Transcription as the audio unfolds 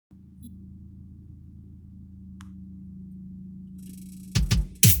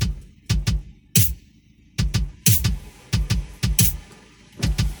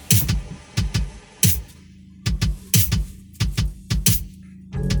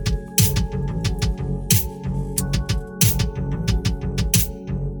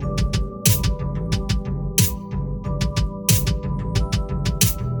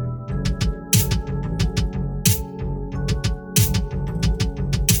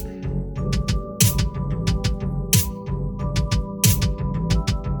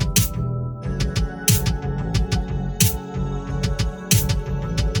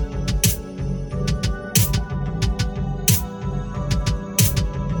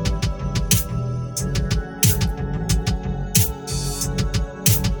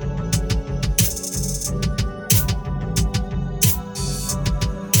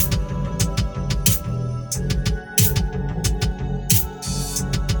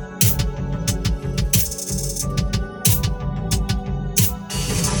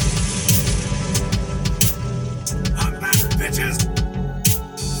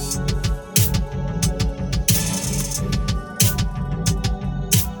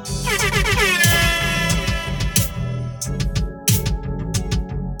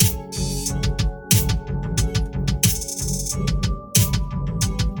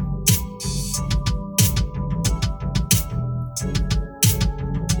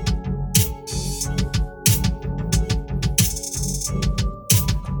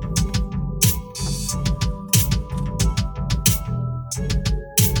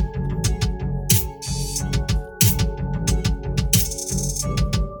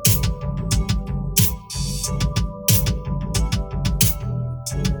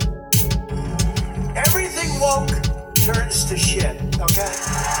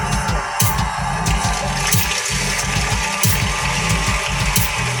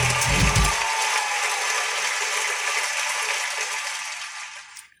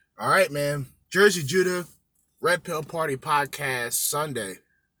right, man. Jersey Judah, Red Pill Party Podcast,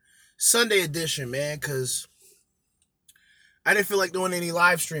 Sunday edition, man, because I didn't feel like doing any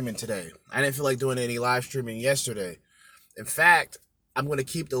live streaming today. I didn't feel like doing any live streaming yesterday. In fact, I'm going to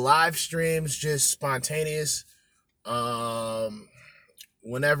keep the live streams just spontaneous. Whenever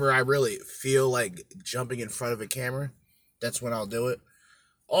I really feel like jumping in front of a camera, that's when I'll do it.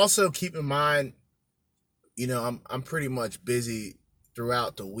 Also, keep in mind, I'm pretty much busy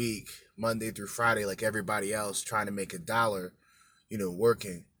throughout the week, Monday through Friday, like everybody else, trying to make a dollar,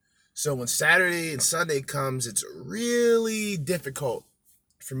 working. So when Saturday and Sunday comes, it's really difficult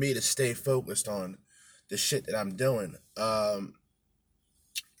for me to stay focused on the shit that I'm doing.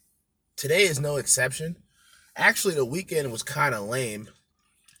 Today is no exception. Actually, the weekend was kind of lame.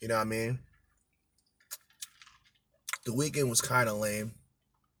 You know what I mean? The weekend was kind of lame.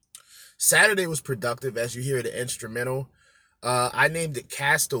 Saturday was productive, as you hear the instrumental. I named it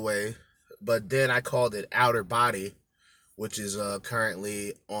Castaway, but then I called it Outer Body, which is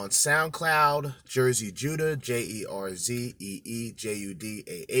currently on SoundCloud, Jersey Judah,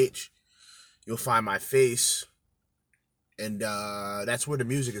 JerzEeJudah. You'll find my face, and that's where the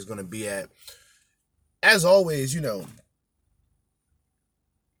music is going to be at. As always,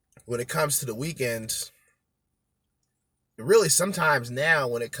 when it comes to the weekends, really sometimes now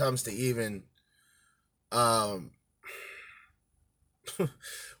when it comes to even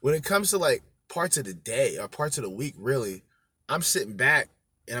when it comes to like parts of the day or parts of the week, really, I'm sitting back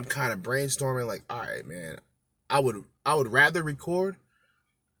and I'm kind of brainstorming like, all right, man, I would rather record,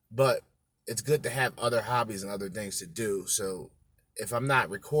 but it's good to have other hobbies and other things to do. So if I'm not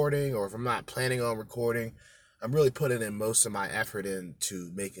recording or if I'm not planning on recording, I'm really putting in most of my effort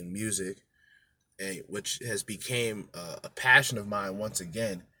into making music, which has become a passion of mine once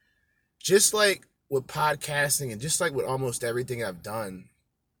again. Just like with podcasting and just like with almost everything I've done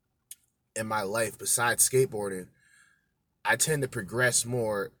in my life besides skateboarding, I tend to progress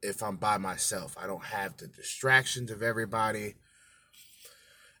more if I'm by myself. I don't have the distractions of everybody.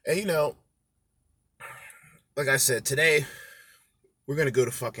 And like I said, today, we're going to go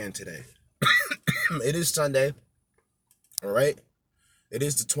to fuck in today. It is Sunday, all right? It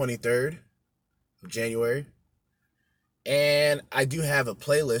is the 23rd of January. And I do have a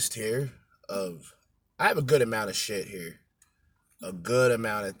playlist here I have a good amount of shit here. A good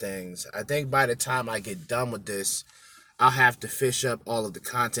amount of things. I think by the time I get done with this, I'll have to fish up all of the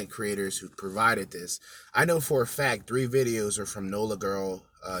content creators who provided this. I know for a fact 3 videos are from Nola Girl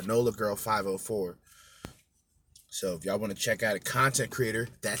 504. So if y'all want to check out a content creator,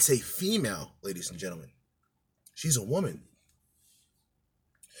 that's a female, ladies and gentlemen. She's a woman.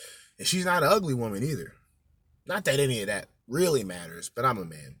 And she's not an ugly woman either. Not that any of that really matters, but I'm a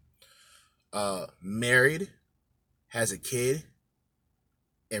man. Married, has a kid,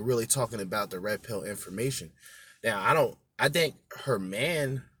 and really talking about the red pill information. Now, I think her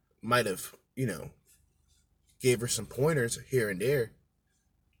man might have, gave her some pointers here and there,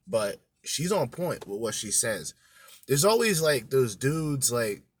 but she's on point with what she says. There's always like those dudes,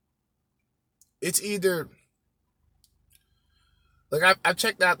 like, it's either, like, I've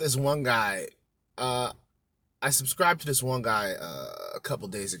checked out this one guy, I subscribed to this one guy a couple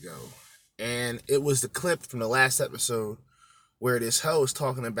days ago, and it was the clip from the last episode where this hoe is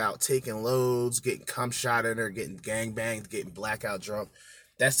talking about taking loads, getting cum shot at her, getting gangbanged, getting blackout drunk.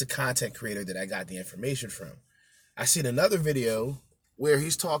 That's the content creator that I got the information from. I seen another video where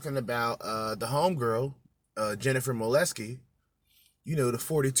he's talking about the homegirl, Jennifer Molesky, the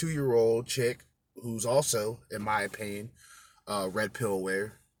 42-year-old chick who's also, in my opinion, red pill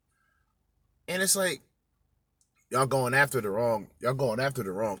aware. And it's like, y'all going after the wrong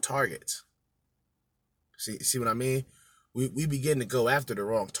targets. See what I mean? We begin to go after the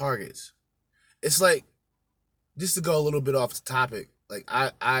wrong targets. It's like, just to go a little bit off the topic, like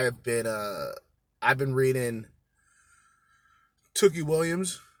I've been reading Tookie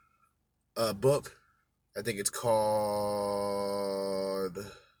Williams' book. I think it's called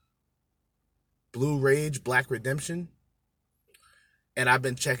Blue Rage, Black Redemption. And I've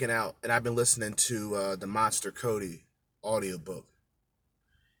been checking out and I've been listening to the Monster Cody audiobook.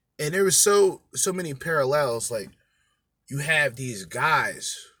 And there was so many parallels. Like, you have these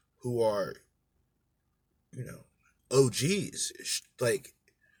guys who are, OGs, like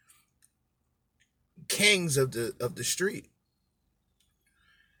kings of the street.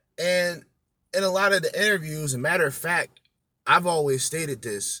 And in a lot of the interviews, a matter of fact, I've always stated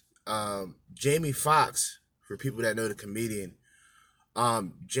this. Jamie Foxx, for people that know the comedian,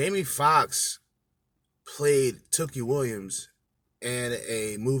 Jamie Foxx played Tookie Williams in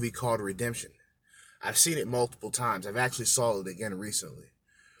a movie called Redemption. I've seen it multiple times. I've actually saw it again recently.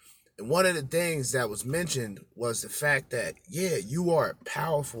 And one of the things that was mentioned was the fact that, yeah, you are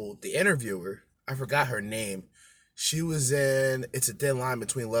powerful. The interviewer, I forgot her name. She was in It's a Thin Line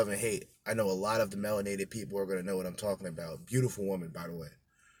Between Love and Hate. I know a lot of the melanated people are going to know what I'm talking about. Beautiful woman, by the way.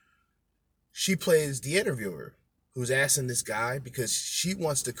 She plays the interviewer who's asking this guy because she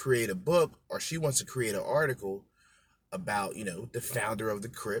wants to create a book, or she wants to create an article about, the founder of the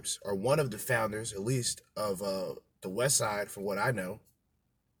Crips, or one of the founders, at least, of the West Side, from what I know.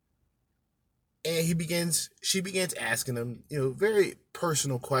 And she begins asking him, very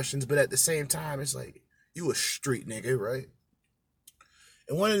personal questions, but at the same time, it's like, you a street nigga, right?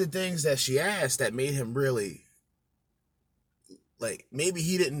 And one of the things that she asked that made him really, like, maybe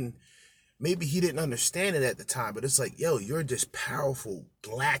he didn't understand it at the time, but it's like, yo, you're this powerful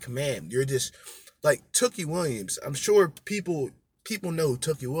black man. You're just like Tookie Williams. I'm sure people know who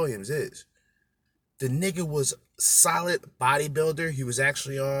Tookie Williams is. The nigga was solid bodybuilder. He was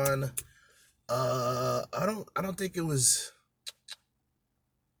actually on I don't think it was,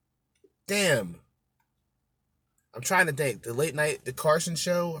 damn. I'm trying to think. The Carson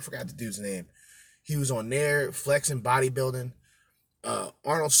show, I forgot the dude's name. He was on there flexing bodybuilding.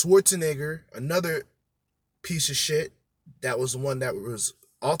 Arnold Schwarzenegger, another piece of shit, that was the one that was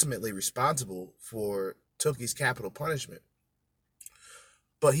ultimately responsible for Tookie's capital punishment.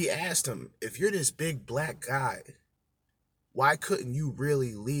 But he asked him, if you're this big black guy, why couldn't you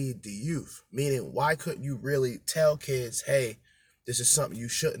really lead the youth? Meaning, why couldn't you really tell kids, hey, this is something you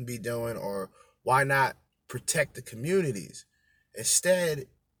shouldn't be doing, or why not protect the communities? Instead,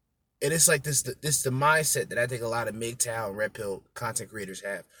 and it's like this the mindset that I think a lot of MGTOW, Red Pill content creators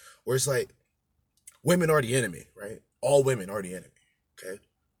have, where it's like, women are the enemy, right? All women are the enemy, okay?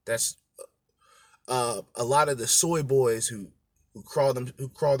 That's a lot of the soy boys who crawl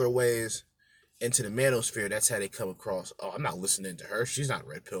their ways into the manosphere. That's how they come across. Oh, I'm not listening to her. She's not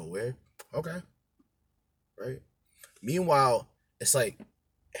Red Pill aware. Okay, right? Meanwhile, it's like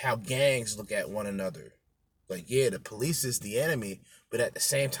how gangs look at one another. Like, yeah, the police is the enemy, but at the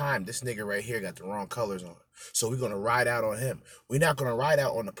same time, this nigga right here got the wrong colors on. So we're going to ride out on him. We're not going to ride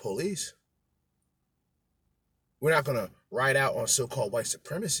out on the police. We're not going to ride out on so-called white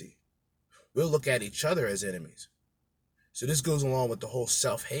supremacy. We'll look at each other as enemies. So this goes along with the whole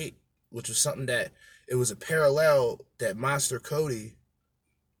self-hate, which was something that, it was a parallel that Monster Cody,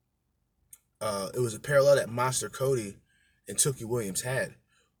 and Tookie Williams had,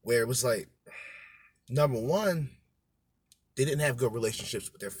 where it was like, number one, they didn't have good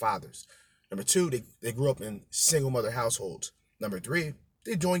relationships with their fathers. Number two, they grew up in single mother households. Number three,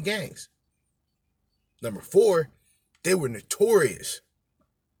 they joined gangs. Number four, they were notorious.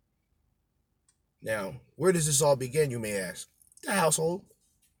 Now, where does this all begin, you may ask? The household.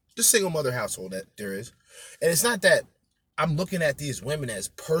 The single mother household that there is. And it's not that I'm looking at these women as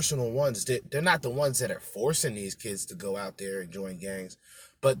personal ones. They're not the ones that are forcing these kids to go out there and join gangs.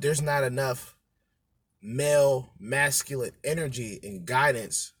 But there's not enough male, masculine energy and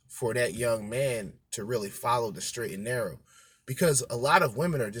guidance for that young man to really follow the straight and narrow. Because a lot of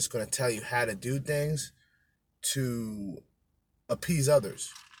women are just going to tell you how to do things to appease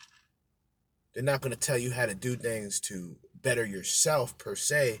others. They're not going to tell you how to do things to better yourself per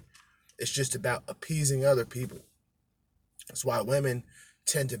se. It's just about appeasing other people. That's why women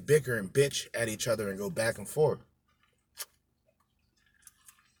tend to bicker and bitch at each other and go back and forth.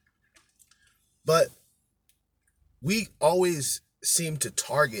 But we always seem to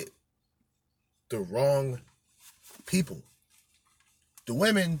target the wrong people. The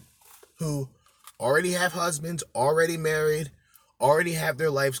women who already have husbands, already married, already have their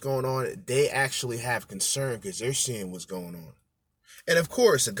lives going on, they actually have concern because they're seeing what's going on. And of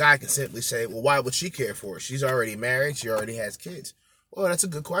course, a guy can simply say, well, why would she care for it? She's already married. She already has kids. Well, that's a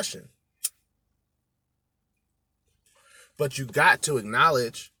good question. But you got to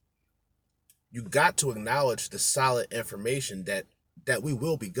acknowledge the solid information that we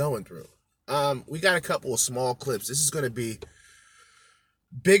will be going through. We got a couple of small clips. This is going to be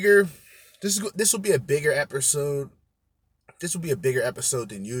bigger. This will be a bigger episode. This will be a bigger episode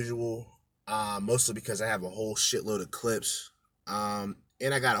than usual, mostly because I have a whole shitload of clips, and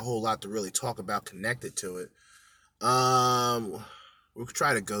I got a whole lot to really talk about connected to it. We'll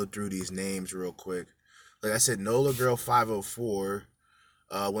try to go through these names real quick. Like I said, Nola Girl 504,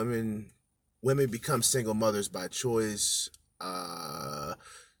 women become single mothers by choice.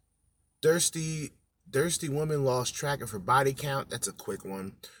 Thirsty woman lost track of her body count. That's a quick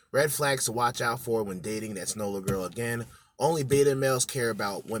one. Red flags to watch out for when dating. That's Nola Girl again. Only beta males care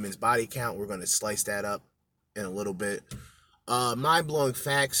about women's body count. We're going to slice that up in a little bit. Mind-blowing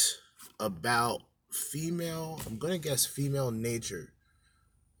facts about female nature.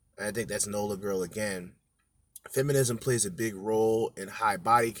 I think that's Nola Girl again. Feminism plays a big role in high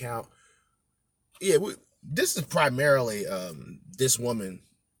body count. Yeah, this is primarily this woman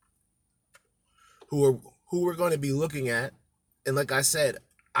who are who we're going to be looking at. And like I said,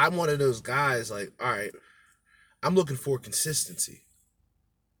 I'm one of those guys. Like, all right, I'm looking for consistency.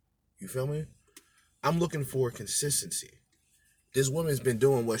 You feel me? I'm looking for consistency. This woman's been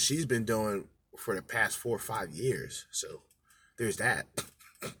doing what she's been doing for the past 4 or 5 years. So there's that.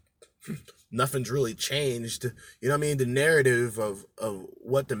 Nothing's really changed. You know what I mean? The narrative of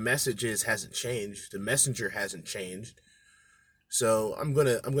what the message is hasn't changed. The messenger hasn't changed. So I'm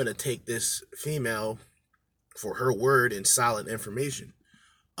gonna take this female for her word and solid information.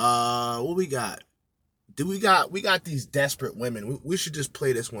 What we got? We got these desperate women. We should just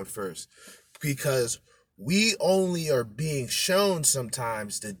play this one first, because we only are being shown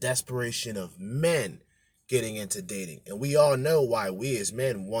sometimes the desperation of men getting into dating, and we all know why we as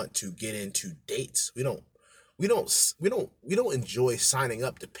men want to get into dates. We don't enjoy signing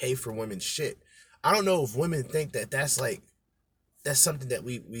up to pay for women's shit. I don't know if women think that that's something that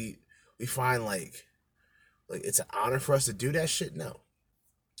we find like it's an honor for us to do that shit. No.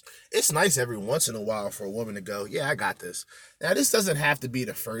 It's nice every once in a while for a woman to go, yeah, I got this. Now, this doesn't have to be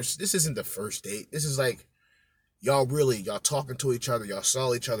this isn't the first date. This is like, y'all talking to each other. Y'all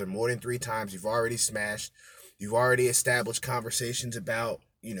saw each other more than 3 times. You've already smashed. You've already established conversations about,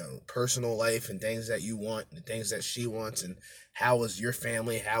 personal life and things that you want and things that she wants, and how is your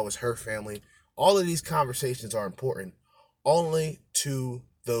family, how is her family. All of these conversations are important only to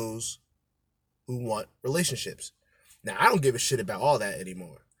those who want relationships. Now, I don't give a shit about all that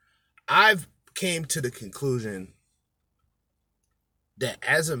anymore. I've came to the conclusion that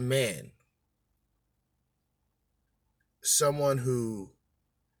as a man, someone who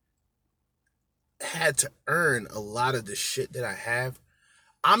had to earn a lot of the shit that I have,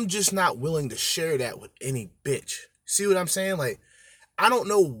 I'm just not willing to share that with any bitch. See what I'm saying? Like, I don't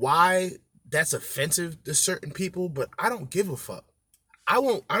know why that's offensive to certain people, but I don't give a fuck. I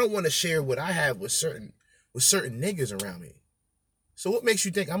don't want to share what I have with certain niggas around me. So what makes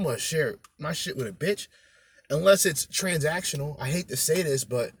you think I'm going to share my shit with a bitch? Unless it's transactional. I hate to say this,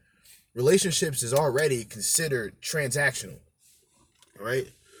 but relationships is already considered transactional. Right?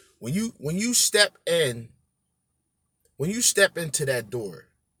 When you step into that door,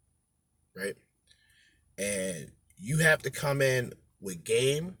 right? And you have to come in with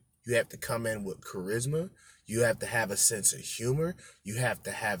game, you have to come in with charisma, you have to have a sense of humor, you have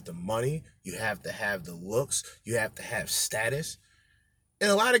to have the money, you have to have the looks, you have to have status. And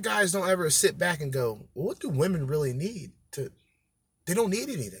a lot of guys don't ever sit back and go, well, what do women really need? They don't need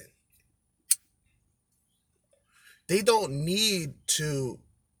anything. They don't need to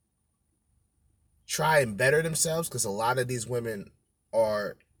try and better themselves, because a lot of these women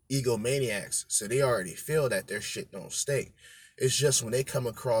are egomaniacs. So they already feel that their shit don't stink. It's just when they come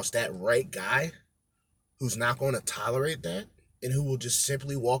across that right guy who's not going to tolerate that and who will just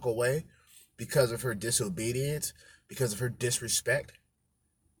simply walk away because of her disobedience, because of her disrespect,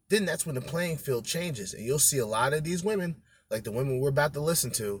 then that's when the playing field changes. And you'll see a lot of these women, like the women we're about to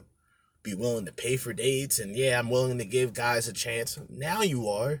listen to, be willing to pay for dates, and yeah, I'm willing to give guys a chance. Now you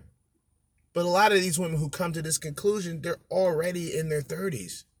are. But a lot of these women who come to this conclusion, they're already in their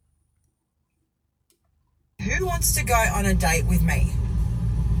 30s. Who wants to go on a date with me?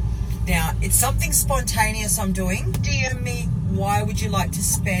 Now, it's something spontaneous I'm doing. DM me, why would you like to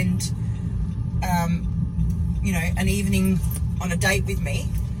spend, an evening on a date with me?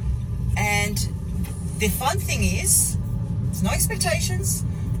 And the fun thing is, there's no expectations.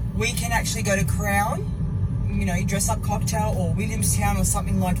 We can actually go to Crown, dress up cocktail, or Williamstown or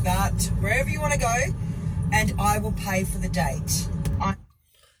something like that, wherever you want to go, and I will pay for the date.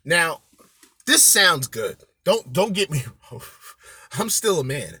 Now, this sounds good. Don't get me wrong. I'm still a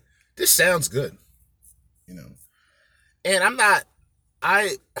man. This sounds good. And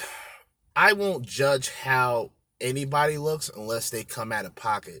I won't judge how anybody looks unless they come out of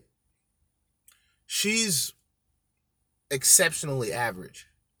pocket. She's exceptionally average.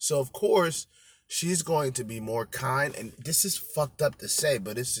 So of course, she's going to be more kind, and this is fucked up to say,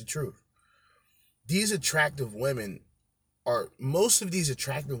 but it's the truth. Most of these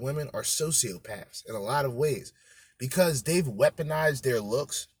attractive women are sociopaths in a lot of ways, because they've weaponized their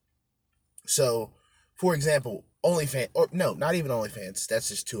looks. So, for example, OnlyFans, or no, not even OnlyFans, that's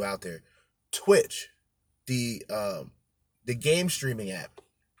just too out there. Twitch, the game streaming app.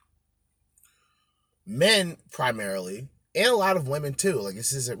 Men primarily, and a lot of women too. Like,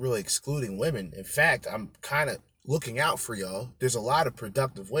 this isn't really excluding women. In fact, I'm kind of looking out for y'all. There's a lot of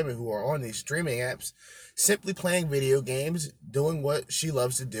productive women who are on these streaming apps simply playing video games, doing what she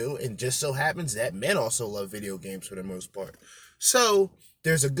loves to do, and just so happens that men also love video games for the most part. So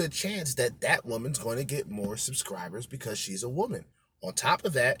there's a good chance that that woman's going to get more subscribers because she's a woman. On top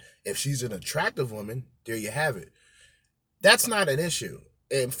of that, if she's an attractive woman, there you have it. That's not an issue.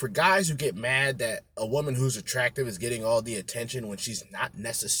 And for guys who get mad that a woman who's attractive is getting all the attention when she's not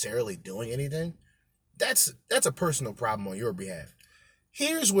necessarily doing anything, that's a personal problem on your behalf.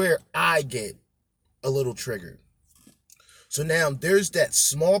 Here's where I get a little triggered. So now there's that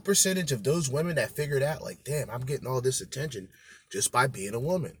small percentage of those women that figured out, like, damn, I'm getting all this attention just by being a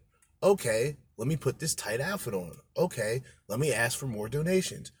woman. Okay, let me put this tight outfit on. Okay, let me ask for more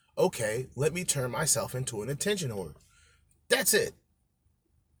donations. Okay, let me turn myself into an attention whore. That's it.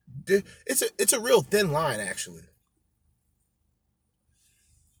 It's a real thin line, actually.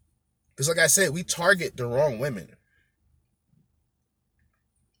 Because like I said, we target the wrong women.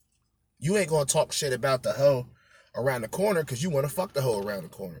 You ain't going to talk shit about the hoe around the corner because you want to fuck the hoe around the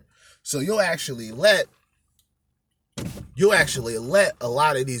corner. So you'll actually let a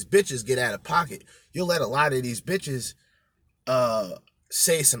lot of these bitches get out of pocket. You'll let a lot of these bitches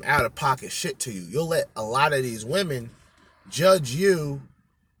say some out of pocket shit to you. You'll let a lot of these women judge you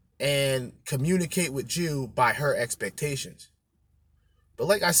and communicate with you by her expectations. But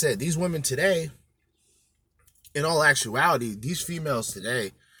like I said, these women today, in all actuality, these females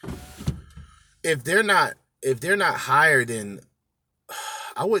today, if they're not higher than,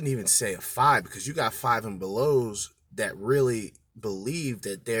 I wouldn't even say a 5, because you got 5 and belows that really believe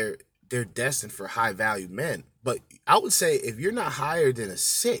that they're destined for high value men. But I would say if you're not higher than a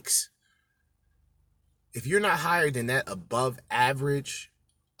 6, if you're not higher than that above average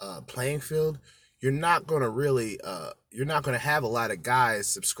playing field, you're not going to have a lot of guys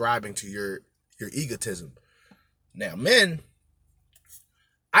subscribing to your egotism. Now, men,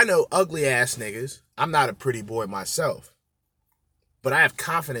 I know ugly ass niggas. I'm not a pretty boy myself, but I have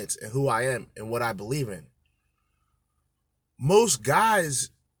confidence in who I am and what I believe in. Most guys,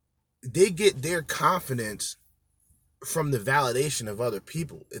 they get their confidence from the validation of other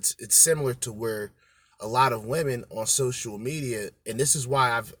people. It's similar to where a lot of women on social media, and this is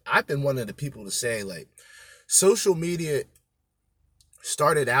why I've been one of the people to say, like, social media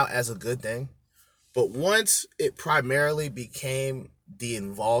started out as a good thing, but once it primarily became the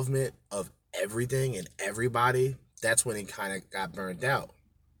involvement of everything and everybody, that's when it kind of got burned out.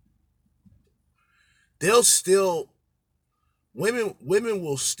 Women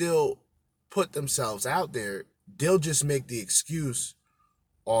will still put themselves out there. They'll just make the excuse,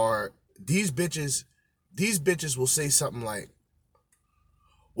 or these bitches will say something like,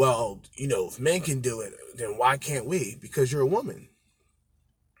 well, if men can do it, then why can't we? Because you're a woman.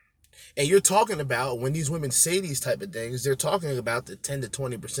 And you're talking about, when these women say these type of things, they're talking about the 10 to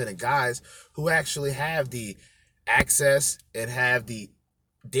 20% of guys who actually have the access and have the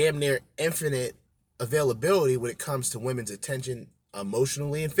damn near infinite availability when it comes to women's attention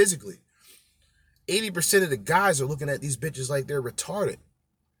emotionally and physically. 80% of the guys are looking at these bitches like they're retarded.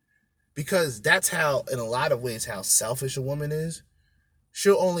 Because that's how, in a lot of ways, how selfish a woman is.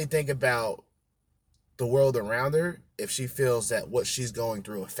 She'll only think about the world around her if she feels that what she's going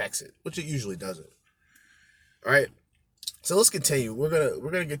through affects it, which it usually doesn't. All right, so let's continue. We're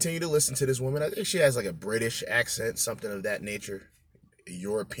gonna continue to listen to this woman. I think she has like a British accent, something of that nature, a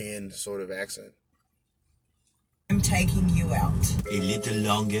European sort of accent. I'm taking you out. A little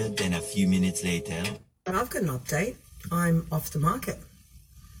longer than a few minutes later. I've got an update. I'm off the market.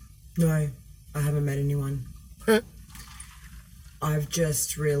 No, I haven't met anyone. I've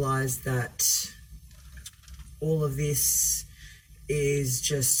just realized that all of this is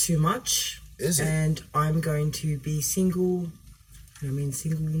just too much. Is it? And I'm going to be single. And I mean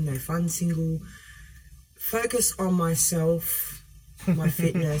single, no fun single. Focus on myself, my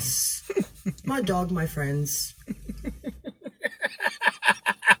fitness, my dog, my friends.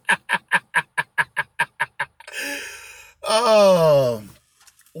 Oh,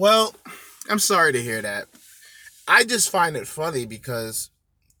 well, I'm sorry to hear that. I just find it funny because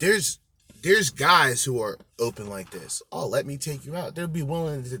there's guys who are open like this. Oh, let me take you out. They'll be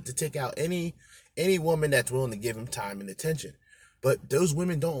willing to take out any woman that's willing to give him time and attention. But those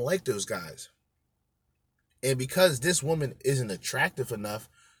women don't like those guys. And because this woman isn't attractive enough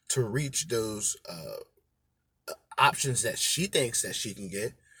to reach those options that she thinks that she can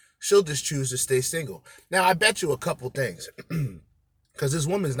get, she'll just choose to stay single. Now, I bet you a couple things. Because this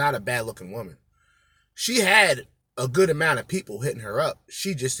woman's not a bad-looking woman. She had a good amount of people hitting her up.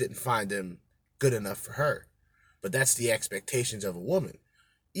 She just didn't find them good enough for her. But that's the expectations of a woman.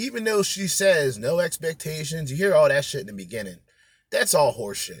 even though she says no expectations, you hear all that shit in the beginning. That's all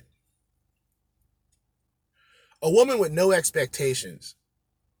horseshit. A woman with no expectations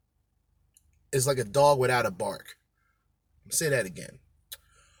is like a dog without a bark. I'll say that again.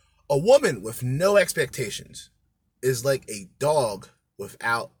 A woman with no expectations is like a dog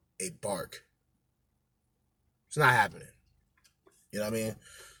without a bark. It's not happening. You know what I mean?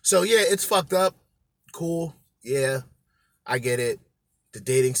 So yeah, it's fucked up. Cool. Yeah, I get it. The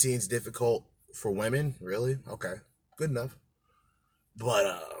dating scene's difficult for women. Really? Okay. Good enough.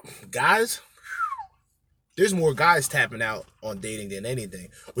 But guys, there's more guys tapping out on dating than anything,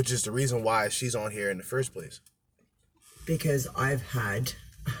 which is the reason why she's on here in the first place. Because I've had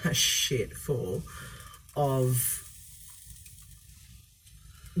a shit full of,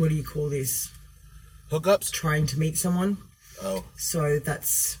 what do you call this? Hookups? Trying to meet someone. Oh. So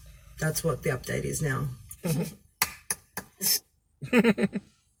that's what the update is now.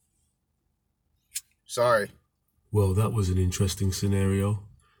 Sorry. Well, that was an interesting scenario.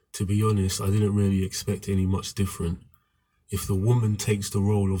 To be honest, I didn't really expect any much different. If the woman takes the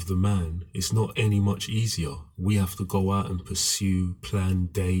role of the man, it's not any much easier. We have to go out and pursue, plan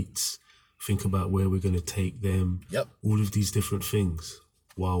dates, think about where we're going to take them. Yep. All of these different things.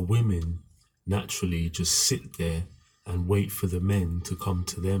 While women naturally just sit there and wait for the men to come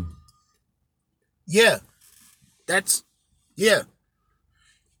to them. Yeah. Yeah.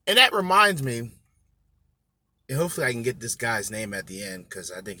 And that reminds me, and hopefully I can get this guy's name at the end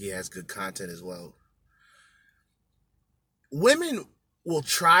because I think he has good content as well. Women will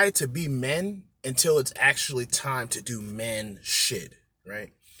try to be men until it's actually time to do man shit,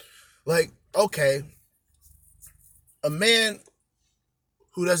 right? Like, okay, a man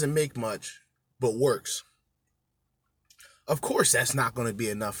who doesn't make much but works. Of course, that's not going to be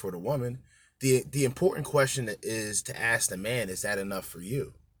enough for the woman. The important question is to ask the man, is that enough for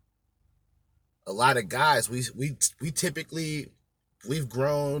you? A lot of guys, we typically, we've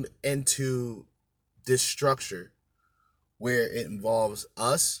grown into this structure where it involves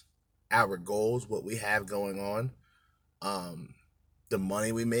us, our goals, what we have going on, the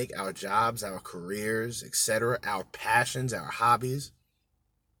money we make, our jobs, our careers, etc., our passions, our hobbies.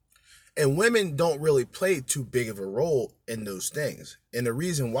 And women don't really play too big of a role in those things. And the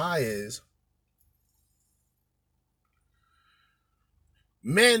reason why is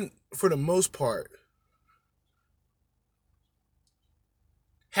men, for the most part,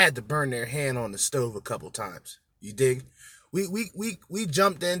 had to burn their hand on the stove a couple times. You dig? We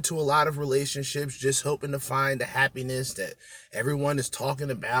jumped into a lot of relationships just hoping to find the happiness that everyone is talking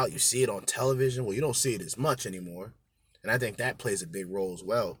about. You see it on television. Well, you don't see it as much anymore. And I think that plays a big role as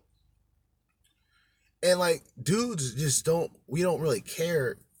well. And like, dudes just we don't really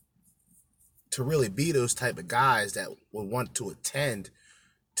care to really be those type of guys that would want to attend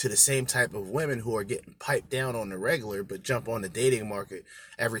to the same type of women who are getting piped down on the regular, but jump on the dating market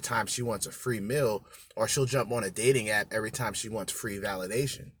every time she wants a free meal, or she'll jump on a dating app every time she wants free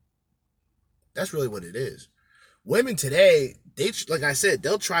validation. That's really what it is. Women today, like I said,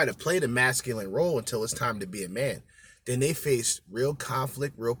 they'll try to play the masculine role until it's time to be a man. Then they face real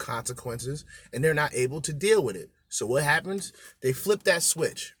conflict, real consequences, and they're not able to deal with it. So what happens? They flip that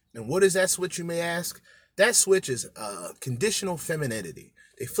switch. And what is that switch, you may ask? That switch is conditional femininity.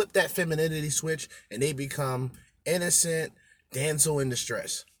 They flip that femininity switch and they become innocent damsel in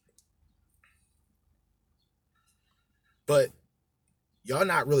distress. But y'all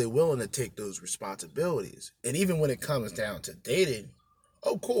not really willing to take those responsibilities. And even when it comes down to dating,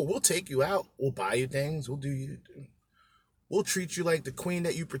 oh, cool, we'll take you out. We'll buy you things. We'll treat you like the queen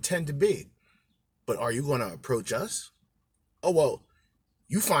that you pretend to be. But are you going to approach us? Oh, well,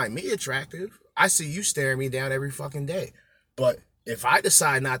 you find me attractive. I see you staring me down every fucking day. But if I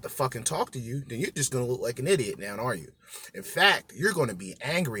decide not to fucking talk to you, then you're just going to look like an idiot now, aren't you? In fact, you're going to be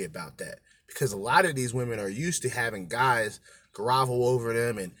angry about that because a lot of these women are used to having guys grovel over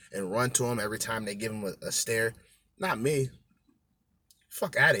them and run to them every time they give them a stare. Not me.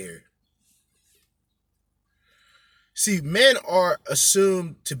 Fuck out of here. See, men are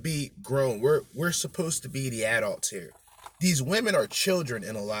assumed to be grown. We're supposed to be the adults here. These women are children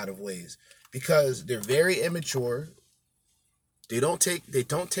in a lot of ways because they're very immature. They don't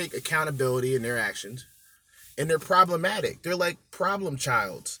take accountability in their actions, and they're problematic. They're like problem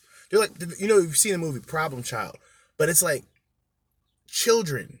childs. They're like, you know, you've seen the movie Problem Child, but it's like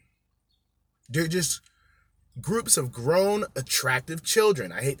children. They're just groups of grown, attractive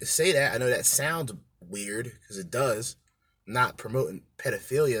children. I hate to say that. I know that sounds weird because it does. I'm not promoting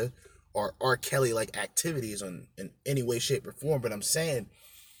pedophilia or R. Kelly-like activities in any way, shape, or form, but I'm saying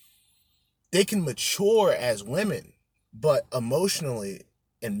they can mature as women, but emotionally,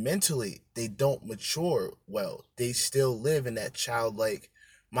 and mentally they don't mature well. They still live in that childlike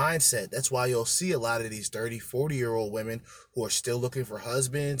mindset. That's why you'll see a lot of these 30, 40-year-old women who are still looking for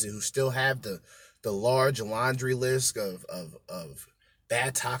husbands and who still have the large laundry list of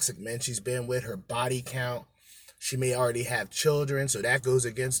bad toxic men she's been with, her body count. She may already have children, so that goes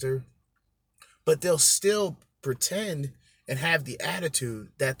against her. But they'll still pretend and have the attitude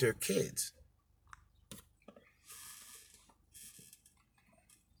that they're kids.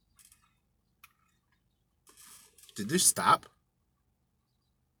 Did this stop?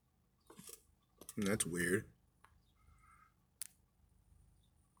 That's weird.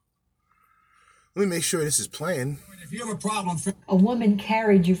 Let me make sure this is playing. If you have a problem, A woman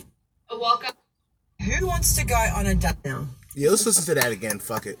carried you. Who wants to go on a date now? Yeah, let's listen to that again.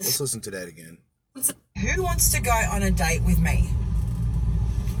 Fuck it. Let's listen to that again. Who wants to go on a date with me?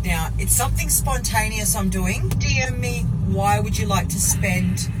 Now, it's something spontaneous I'm doing. DM me, why would you like to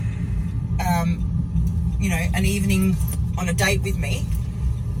spend, an evening on a date with me?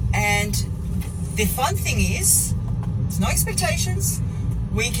 And the fun thing is, there's no expectations.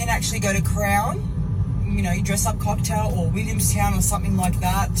 We can actually go to Crown, dress up cocktail or Williamstown or something like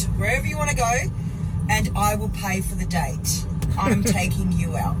that, wherever you want to go, and I will pay for the date. I'm taking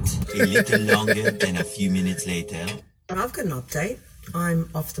you out. A little longer than a few minutes later. I've got an update. I'm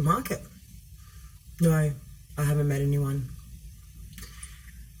off the market. No, I haven't met anyone.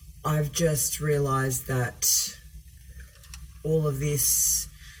 I've just realised that all of this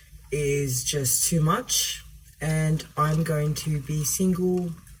is just too much, and I'm going to be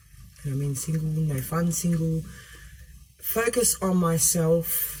single. I mean single, no fun single. Focus on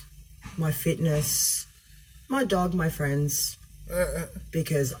myself, my fitness, my dog, my friends,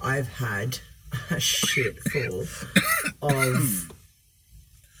 because I've had a shit full of,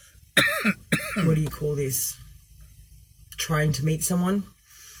 what do you call this? Trying to meet someone.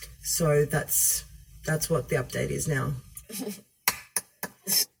 So that's what the update is now.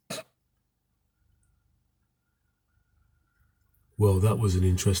 Well, that was an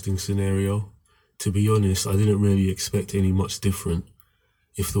interesting scenario. To be honest, I didn't really expect any much different.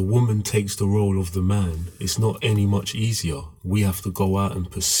 If the woman takes the role of the man, it's not any much easier. We have to go out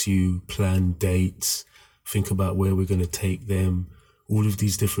and pursue, plan dates, think about where we're going to take them, all of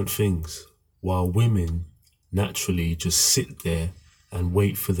these different things. While women naturally just sit there and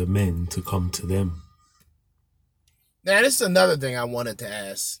wait for the men to come to them. Now, this is another thing I wanted to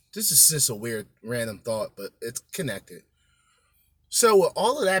ask. This is just a weird, random thought, but it's connected. So with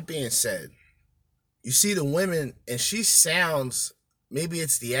all of that being said, you see the women, and she sounds, maybe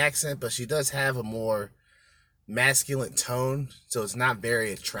it's the accent, but she does have a more masculine tone, so it's not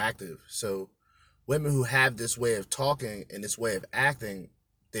very attractive. So women who have this way of talking and this way of acting,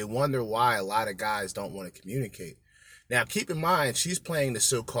 they wonder why a lot of guys don't want to communicate. Now, keep in mind, she's playing the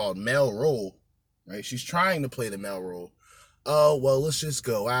so-called male role, right? She's trying to play the male role. Oh, well, let's just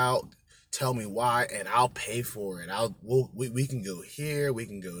go out. Tell me why, and I'll pay for it. We can go here, we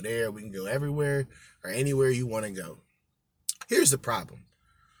can go there, we can go everywhere or anywhere you want to go. Here's the problem.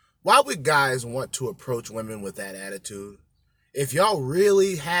 Why would guys want to approach women with that attitude? If y'all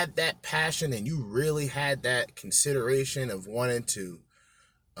really had that passion and you really had that consideration of wanting to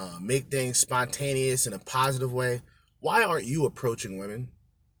make things spontaneous in a positive way, why aren't you approaching women?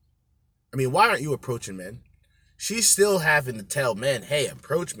 I mean, why aren't you approaching men? She's still having to tell men, hey,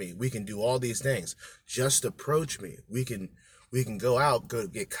 approach me. We can do all these things. Just approach me. We can go out, go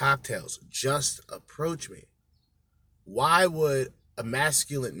get cocktails. Just approach me. Why would a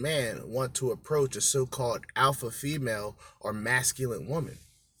masculine man want to approach a so-called alpha female or masculine woman?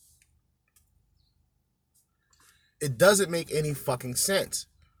 It doesn't make any fucking sense.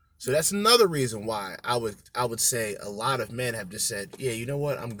 So that's another reason why I would say a lot of men have just said, yeah, you know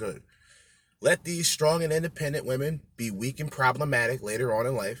what, I'm good. Let these strong and independent women be weak and problematic later on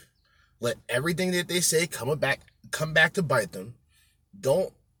in life. Let everything that they say come back to bite them.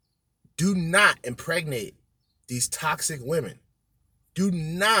 Do not impregnate these toxic women. Do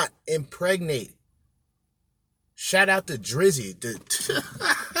not impregnate. Shout out to Drizzy.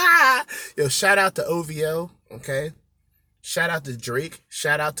 Yo, shout out to OVO, okay? Shout out to Drake.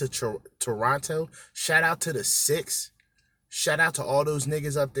 Shout out to Toronto. Shout out to the Six. Shout out to all those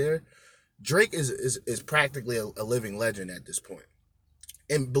niggas up there. Drake is practically a living legend at this point.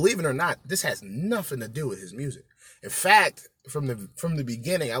 And believe it or not, this has nothing to do with his music. In fact, from the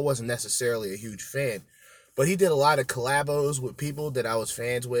beginning, I wasn't necessarily a huge fan, but he did a lot of collabos with people that I was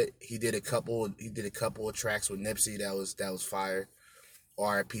fans with. He did a couple of tracks with Nipsey that was fire.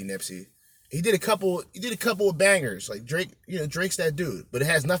 R.I.P. Nipsey. He did a couple of bangers. Like Drake, Drake's that dude, but it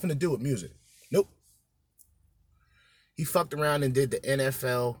has nothing to do with music. Nope. He fucked around and did the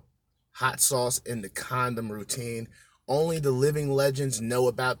NFL hot sauce in the condom routine. Only the living legends know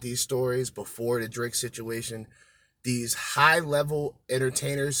about these stories before the Drake situation. These high-level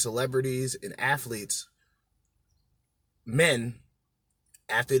entertainers, celebrities, and athletes, men,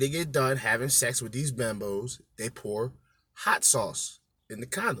 after they get done having sex with these bimbos, they pour hot sauce in the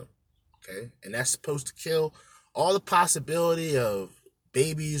condom, okay? And that's supposed to kill all the possibility of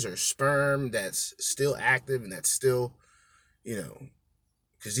babies or sperm that's still active and that's still,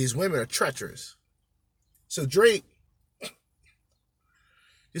 because these women are treacherous. So Drake,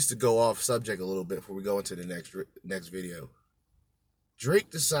 just to go off subject a little bit before we go into the next video,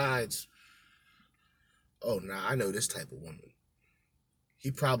 Drake decides, oh, nah, I know this type of woman. He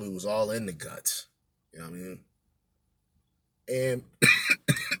probably was all in the guts. You know what I mean?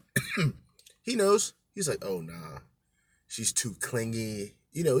 And he knows. He's like, oh, nah, she's too clingy.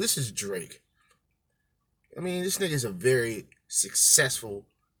 This is Drake. I mean, this nigga's a very successful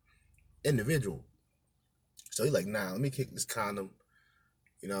individual. So he's like, nah, let me kick this condom.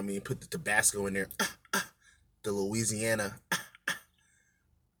 You know what I mean? Put the Tabasco in there. The Louisiana.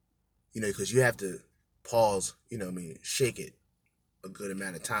 Because you have to pause, shake it a good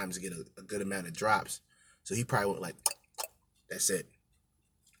amount of times to get a good amount of drops. So he probably went like, that's it.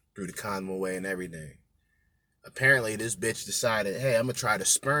 Threw the condom away and everything. Apparently, this bitch decided, hey, I'm going to try to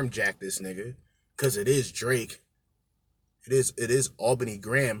sperm jack this nigga. Because it is Drake. It is Albany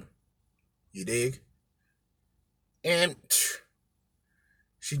Graham. You dig? And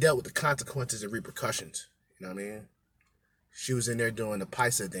she dealt with the consequences and repercussions. You know what I mean? She was in there doing the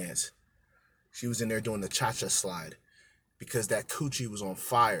paisa dance. She was in there doing the cha-cha slide. Because that coochie was on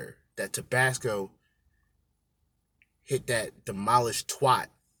fire. That Tabasco hit that demolished twat.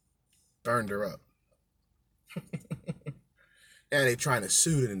 Burned her up. And they trying to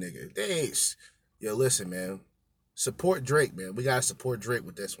sue the nigga. They ain't. Yo, listen, man. Support Drake, man. We gotta support Drake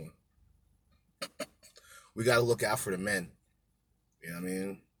with this one. We gotta look out for the men. You know what I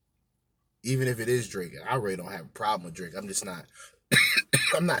mean? Even if it is Drake, I really don't have a problem with Drake. I'm just not.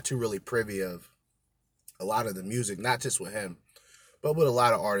 I'm not too really privy of a lot of the music, not just with him, but with a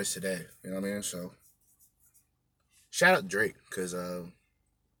lot of artists today. You know what I mean? So, shout out to Drake, because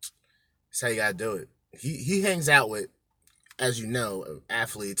that's how you gotta do it. He hangs out with, as you know,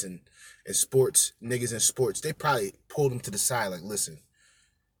 athletes and sports, niggas in sports. They probably pulled him to the side like, listen,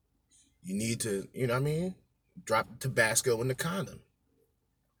 you need to, you know what I mean? Drop the Tabasco in the condom.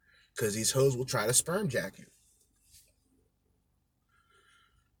 Because these hoes will try to sperm jack you.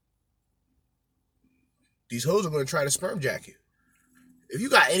 These hoes are going to try to sperm jack you. If you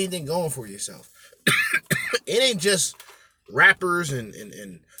got anything going for yourself, it ain't just rappers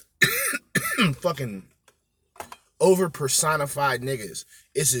and fucking over personified niggas.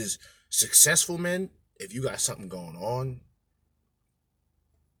 This is successful men. If you got something going on,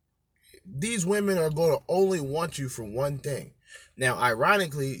 these women are going to only want you for one thing. Now,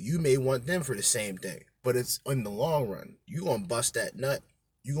 ironically, you may want them for the same thing, but it's in the long run. You're going to bust that nut.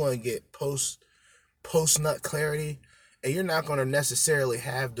 You're going to get post-nut clarity, and you're not going to necessarily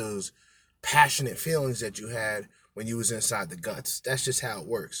have those passionate feelings that you had when you was inside the guts. That's just how it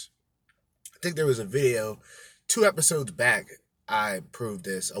works. I think there was a video 2 episodes back. I proved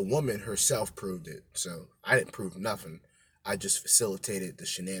this. A woman herself proved it. So I didn't prove nothing. I just facilitated the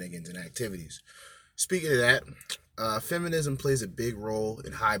shenanigans and activities. Speaking of that, feminism plays a big role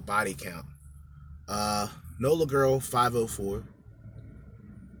in high body count. Nola Girl 504.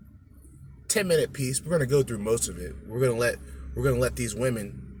 10-minute piece. We're gonna go through most of it. We're gonna let these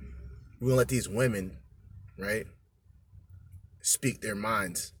women, right, speak their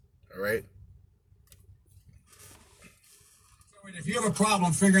minds. All right. If you have a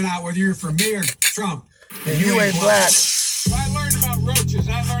problem figuring out whether you're for me or Trump, and you ain't black. So I learned about roaches.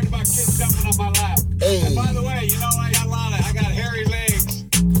 I learned about kids jumping on my lap. Hey. And by the way, I got hairy legs,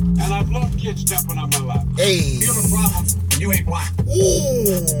 and I've loved kids jumping on my lap. Hey. If you have a problem, you ain't black.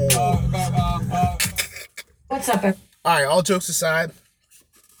 Ooh. What's up, All right, all jokes aside,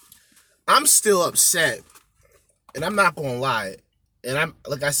 I'm still upset, and I'm not gonna lie. And I'm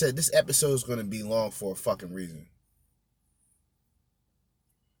like I said, this episode is gonna be long for a fucking reason.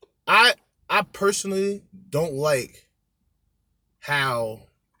 I personally don't like how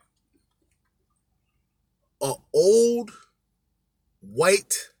an old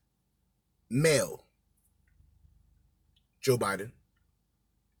white male, Joe Biden,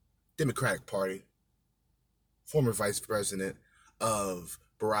 Democratic Party, former vice president of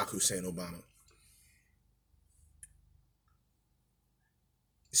Barack Hussein Obama,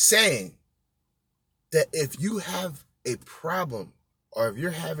 saying that if you have a problem or if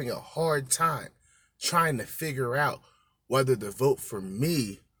you're having a hard time trying to figure out whether to vote for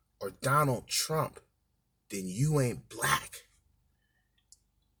me or Donald Trump, then you ain't black.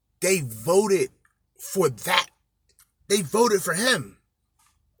 They voted for that. They voted for him.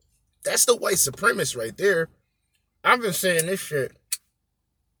 That's the white supremacist right there. I've been saying this shit.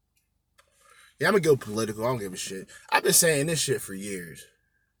 Yeah, I'm gonna go political. I don't give a shit. I've been saying this shit for years.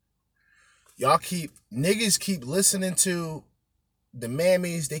 Niggas keep listening to the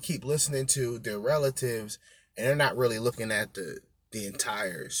mammies. They keep listening to their relatives, and they're not really looking at the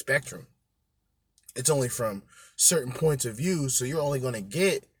entire spectrum. It's only from certain points of view, so you're going to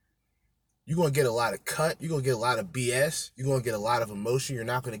get a lot of cut, you're going to get a lot of BS, you're going to get a lot of emotion, you're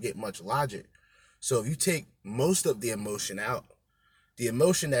not going to get much logic. So if you take most of the emotion out, the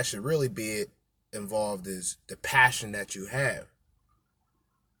emotion that should really be involved is the passion that you have.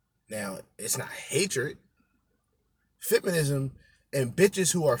 Now, it's not hatred. Feminism and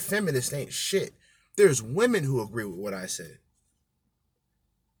bitches who are feminists ain't shit. There's women who agree with what I said.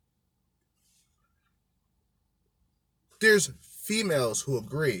 There's females who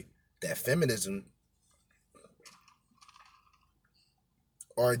agree that feminism,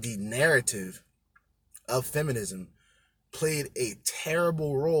 or the narrative of feminism, played a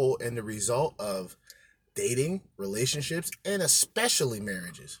terrible role in the result of dating, relationships, and especially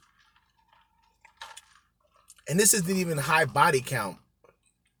marriages. And this isn't even high body count.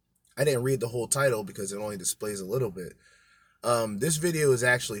 I didn't read the whole title because it only displays a little bit. This video is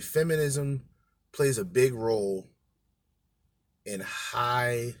actually feminism plays a big role in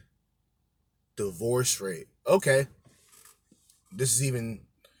high divorce rate. Okay. This is even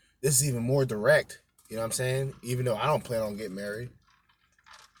more direct. You know what I'm saying? Even though I don't plan on getting married.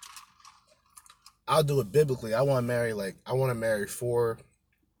 I'll do it biblically. I want to marry four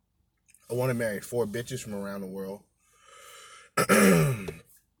bitches from around the world.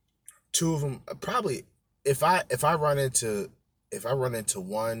 Two of them probably, if I run into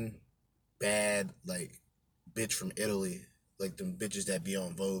one bad like bitch from Italy, like them bitches that be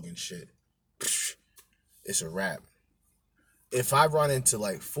on Vogue and shit, it's a wrap. If I run into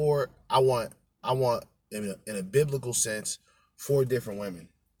like four, I want in a biblical sense 4 different women.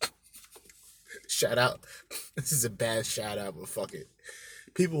 Shout out. This is a bad shout out, but fuck it.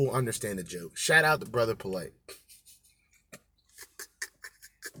 People will understand the joke. Shout out to Brother Polite.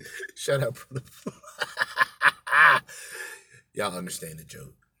 Shout out, Brother Polite. Y'all understand the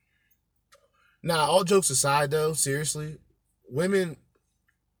joke. Nah, all jokes aside though, seriously, women,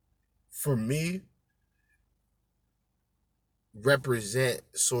 for me, represent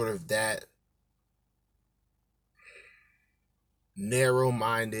sort of that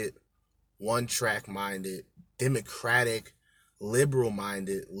narrow-minded, one-track-minded, democratic,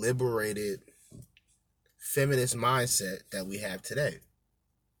 liberal-minded, liberated, feminist mindset that we have today.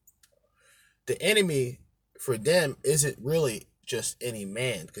 The enemy for them isn't really just any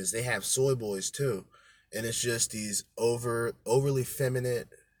man, because they have soy boys too, and it's just these overly feminine,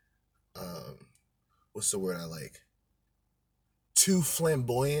 what's the word I like? Too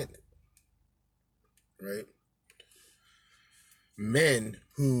flamboyant, right? Men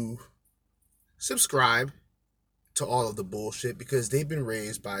who subscribe to all of the bullshit because they've been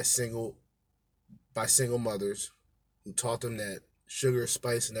raised by single mothers who taught them that sugar,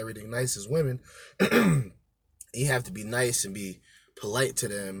 spice, and everything nice is women. You have to be nice and be polite to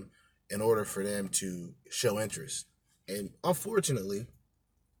them in order for them to show interest. And unfortunately,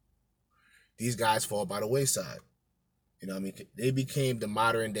 these guys fall by the wayside. You know what I mean? They became the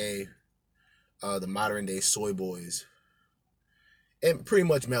modern day soy boys and pretty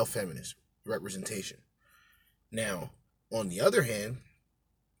much male feminist representation. Now, on the other hand,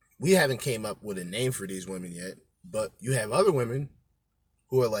 we haven't came up with a name for these women yet, but you have other women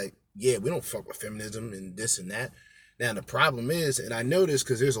who are like, yeah, we don't fuck with feminism and this and that. Now, the problem is, and I know this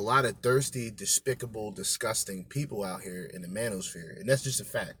because there's a lot of thirsty, despicable, disgusting people out here in the manosphere, and that's just a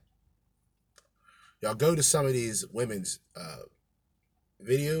fact. Y'all go to some of these women's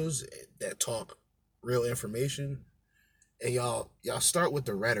videos that talk real information, and y'all start with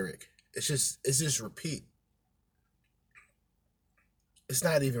the rhetoric. It's just repeat. It's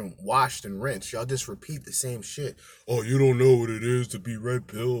not even washed and rinsed. Y'all just repeat the same shit. Oh, you don't know what it is to be red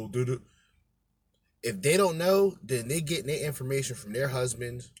pill. If they don't know, then they getting their information from their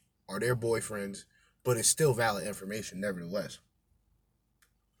husbands or their boyfriends, but it's still valid information nevertheless.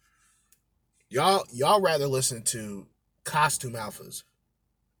 Y'all rather listen to costume alphas.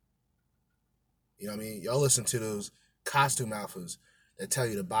 You know what I mean? Y'all listen to those costume alphas that tell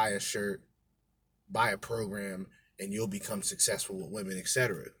you to buy a shirt, buy a program, and you'll become successful with women,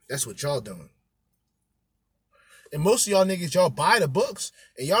 etc. That's what y'all doing. And most of y'all niggas, y'all buy the books,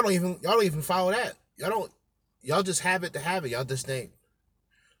 and y'all don't even follow that. y'all just have it to have it. Y'all just think,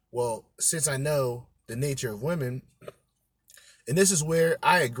 well, since I know the nature of women, and this is where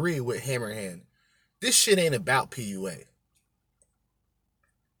I agree with Hammerhand, this shit ain't about PUA.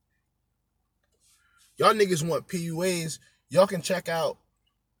 Y'all niggas want PUAs. Y'all can check out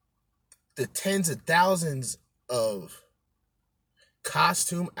the tens of thousands of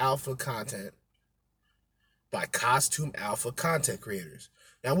Costume Alpha content by Costume Alpha content creators.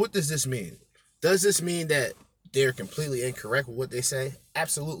 Now, what does this mean? Does this mean that they're completely incorrect with what they say?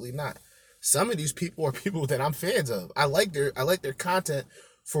 Absolutely not. Some of these people are people that I'm fans of. I like their content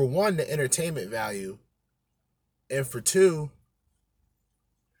for one, the entertainment value, and for two,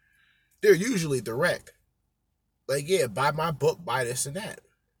 they're usually direct. Like, yeah, buy my book, buy this and that.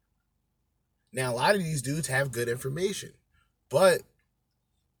 Now, a lot of these dudes have good information, but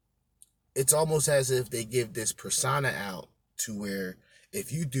it's almost as if they give this persona out to where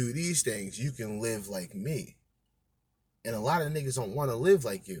if you do these things, you can live like me. And a lot of niggas don't want to live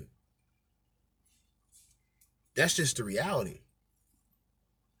like you. That's just the reality.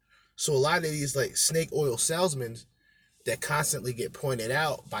 So a lot of these like snake oil salesmen that constantly get pointed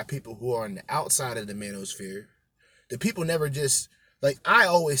out by people who are on the outside of the manosphere, the people never just, like, I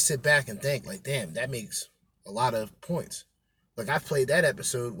always sit back and think, like, damn, that makes a lot of points. Like, I played that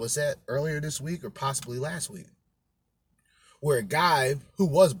episode, was that earlier this week or possibly last week? Where a guy who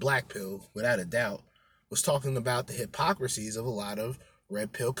was black pill, without a doubt, was talking about the hypocrisies of a lot of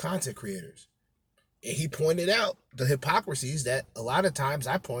red pill content creators. And he pointed out the hypocrisies that a lot of times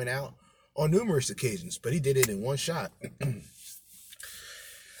I point out on numerous occasions, but he did it in one shot.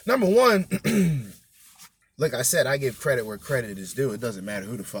 Number one, like I said, I give credit where credit is due. It doesn't matter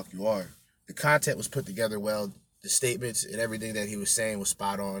who the fuck you are. The content was put together well. The statements and everything that he was saying was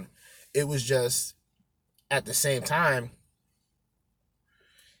spot on. It was just, at the same time,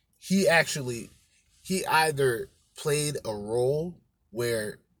 he either played a role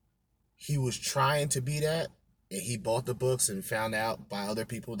where he was trying to be that, and he bought the books and found out by other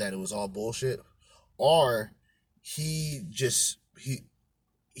people that it was all bullshit, or he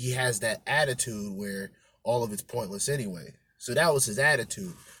has that attitude where all of it's pointless anyway. So that was his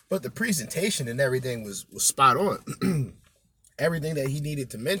attitude. But the presentation and everything was spot on. Everything that he needed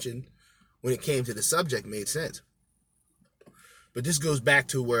to mention when it came to the subject made sense. But this goes back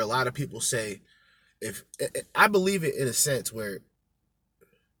to where a lot of people say, I believe it in a sense where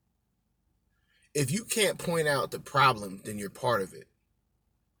if you can't point out the problem, then you're part of it.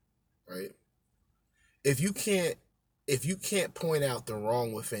 Right? If you can't point out the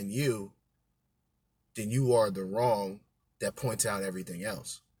wrong within you, then you are the wrong that points out everything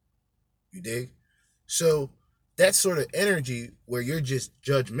else. You dig? So that sort of energy where you're just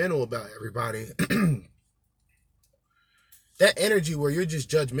judgmental about everybody, that energy where you're just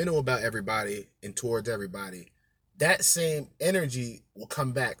judgmental about everybody and towards everybody, that same energy will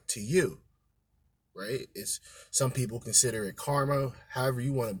come back to you. Right? It's, some people consider it karma, however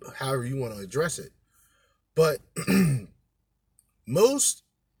you want to address it. But most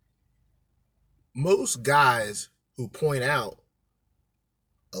guys who point out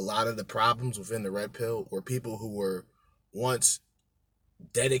a lot of the problems within the red pill were people who were once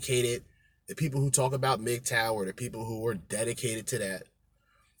dedicated. The people who talk about MGTOW or the people who were dedicated to that.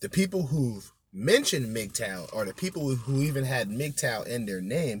 The people who've mentioned MGTOW or the people who even had MGTOW in their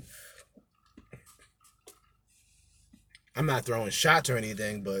name. I'm not throwing shots or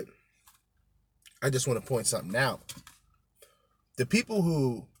anything, but I just want to point something out. The people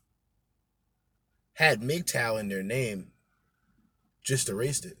who had MGTOW in their name just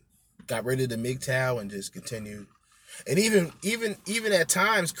erased it. Got rid of the MGTOW and just continued. And even at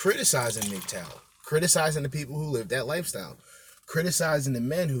times criticizing MGTOW. Criticizing the people who live that lifestyle. Criticizing the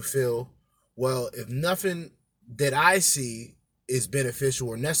men who feel, well, if nothing that I see is beneficial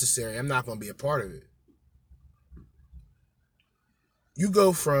or necessary, I'm not going to be a part of it. You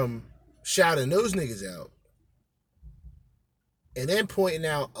go from shouting those niggas out and then pointing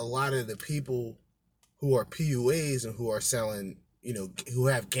out a lot of the people who are PUAs and who are selling, who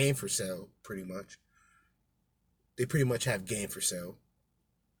have game for sale, pretty much. They pretty much have game for sale.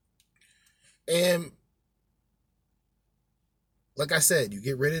 And like I said, you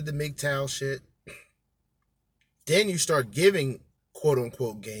get rid of the MGTOW shit. Then you start giving quote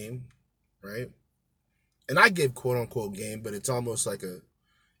unquote game, right? And I give quote unquote game, but it's almost like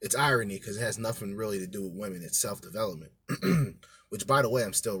it's irony because it has nothing really to do with women. It's self-development, which, by the way,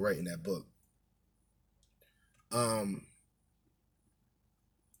 I'm still writing that book.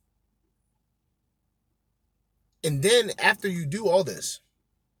 And then after you do all this,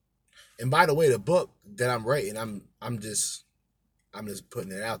 and by the way, the book that I'm writing, I'm just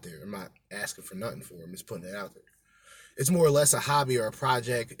putting it out there. I'm not asking for nothing for it. I'm just putting it out there. It's more or less a hobby or a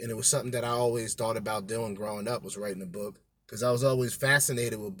project, and it was something that I always thought about doing growing up, was writing a book, because I was always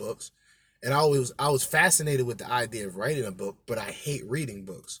fascinated with books, and I was fascinated with the idea of writing a book, but I hate reading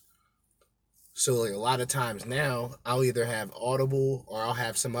books. So like a lot of times now, I'll either have Audible or I'll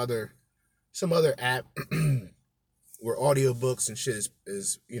have some other app where audiobooks and shit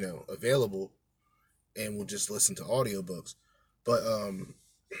is available, and we'll just listen to audiobooks. But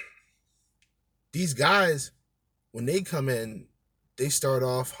these guys, when they come in, they start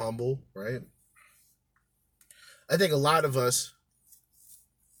off humble, right? I think a lot of us,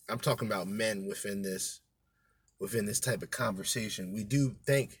 I'm talking about men within this type of conversation, we do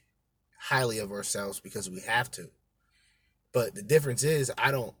think highly of ourselves because we have to. But the difference is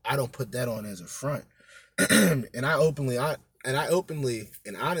I don't put that on as a front. and I openly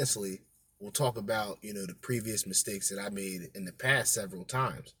and honestly will talk about, the previous mistakes that I made in the past several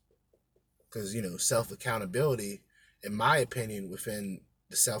times. Because, self-accountability, in my opinion, within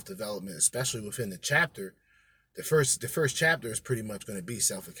the self-development, especially within the chapter, the first chapter is pretty much going to be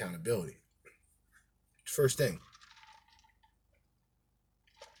self-accountability. First thing.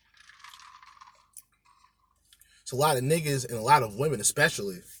 So a lot of niggas and a lot of women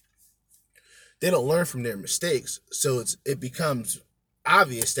especially, they don't learn from their mistakes. So it becomes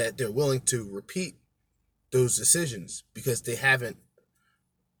obvious that they're willing to repeat those decisions because they haven't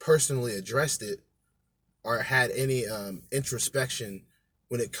personally addressed it or had any introspection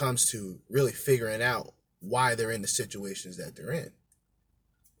when it comes to really figuring out why they're in the situations that they're in.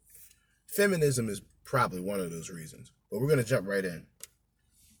 Feminism is probably one of those reasons, but we're going to jump right in.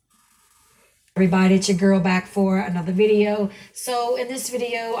 Everybody, it's your girl back for another video. So in this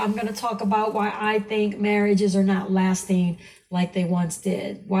video, I'm going to talk about why I think marriages are not lasting like they once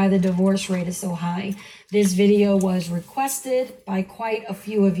did, why the divorce rate is so high. This video was requested by quite a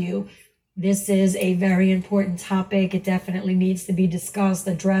few of you. This is a very important topic. It definitely needs to be discussed,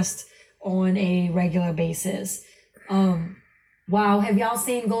 addressed on a regular basis. Wow, have y'all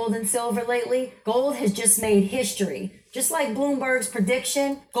seen gold and silver lately? Gold has just made history. Just like Bloomberg's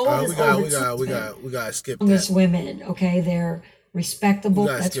prediction, gold is we gotta skip that. Women, okay, they're respectable.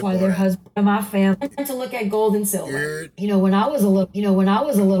 That's why they're husband of my family. I tend to look at gold and silver. When I was a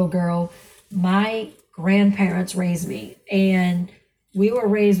little girl, my grandparents raised me, and we were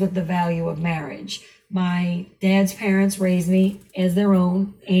raised with the value of marriage. My dad's parents raised me as their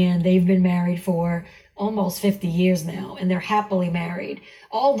own, and they've been married for almost 50 years now, and they're happily married.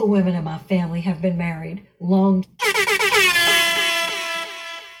 All the women in my family have been married long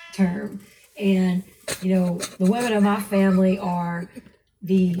term. And, the women in my family are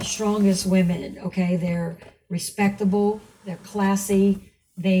the strongest women, okay? They're respectable, they're classy,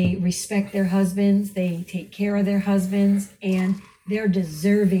 they respect their husbands, they take care of their husbands, and they're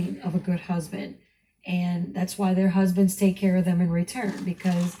deserving of a good husband. And that's why their husbands take care of them in return,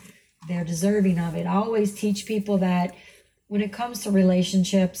 because they're deserving of it. I always teach people that when it comes to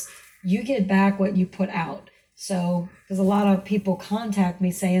relationships, you get back what you put out. So, because a lot of people contact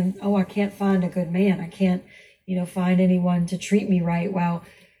me saying, oh, I can't find a good man. I can't, find anyone to treat me right. Well,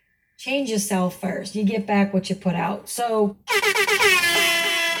 change yourself first. You get back what you put out. So,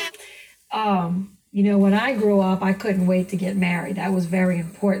 when I grew up, I couldn't wait to get married. That was very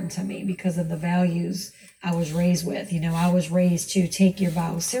important to me because of the values I was raised with. I was raised to take your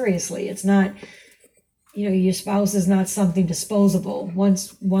vows seriously. It's not, your spouse is not something disposable.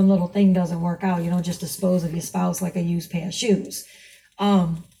 Once one little thing doesn't work out, you don't just dispose of your spouse like a used pair of shoes.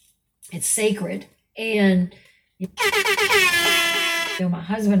 It's sacred. And my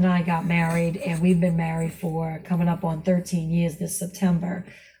husband and I got married, and we've been married for coming up on 13 years this September.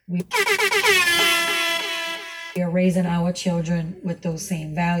 We are raising our children with those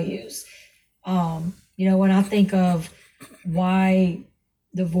same values. When I think of why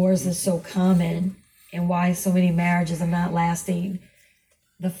divorce is so common and why so many marriages are not lasting,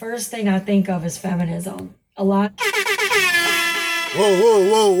 the first thing I think of is feminism. A lot.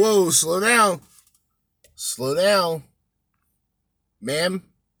 Whoa. Slow down. Ma'am,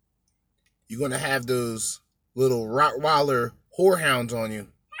 you're going to have those little Rottweiler whorehounds on you.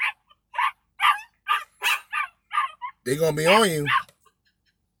 They're going to be on you.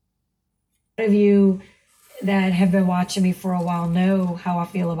 Of you that have been watching me for a while know how I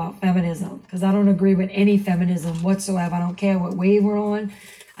feel about feminism, because I don't agree with any feminism whatsoever. I don't care what wave we're on.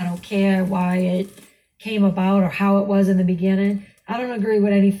 I don't care why it came about or how it was in the beginning. I don't agree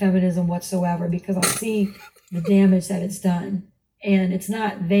with any feminism whatsoever because I see the damage that it's done. And it's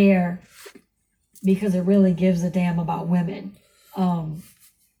not there because it really gives a damn about women.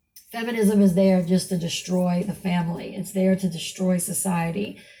 Feminism is there just to destroy the family. It's there to destroy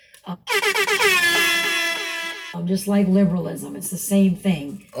society. Just like liberalism, it's the same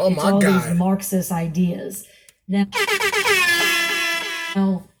thing. Oh it's my all God. these Marxist ideas. Now,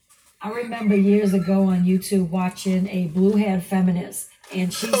 I remember years ago on YouTube watching a blue-haired feminist,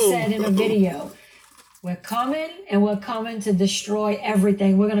 and she said in a video, we're coming to destroy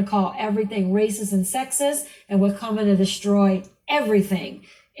everything. We're going to call everything racist and sexist, and we're coming to destroy everything.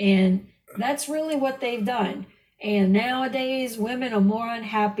 And that's really what they've done. And nowadays, women are more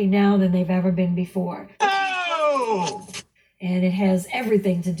unhappy now than they've ever been before. And it has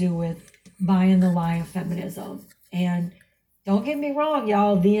everything to do with buying the lie of feminism. And don't get me wrong,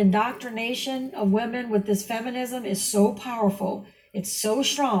 y'all, the indoctrination of women with this feminism is so powerful. It's so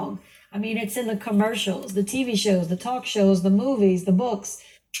strong. I mean, it's in the commercials, the TV shows, the talk shows, the movies, the books.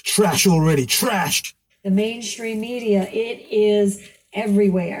 Trash already, trash. The mainstream media, it is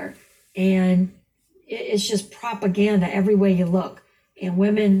everywhere. And it's just propaganda everywhere you look.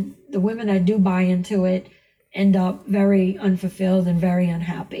 And the women that do buy into it end up very unfulfilled and very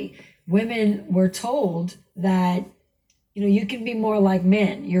unhappy. Women were told that, you can be more like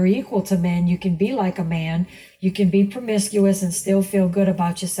men. You're equal to men. You can be like a man. You can be promiscuous and still feel good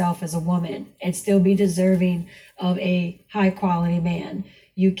about yourself as a woman and still be deserving of a high quality man.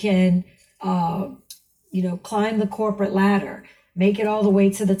 You can, climb the corporate ladder, make it all the way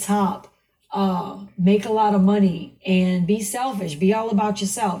to the top, make a lot of money and be selfish, be all about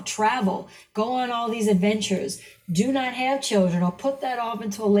yourself, travel, go on all these adventures, do not have children or put that off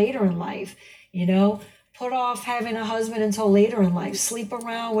until later in life, put off having a husband until later in life, sleep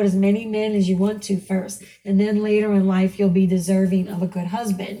around with as many men as you want to first, and then later in life, you'll be deserving of a good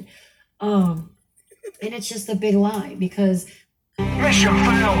husband. And it's just a big lie because Mission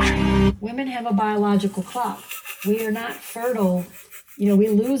failed. women have a biological clock. We are not fertile. We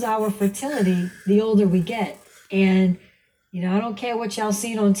lose our fertility the older we get. And, I don't care what y'all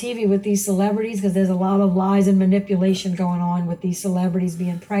seen on TV with these celebrities because there's a lot of lies and manipulation going on with these celebrities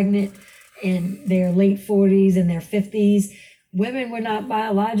being pregnant in their late 40s and their 50s. Women were not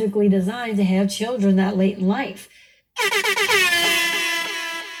biologically designed to have children that late in life.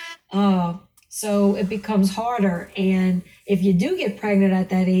 So it becomes harder. And if you do get pregnant at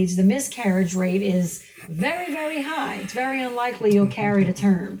that age, the miscarriage rate is very, very high. It's very unlikely you'll carry to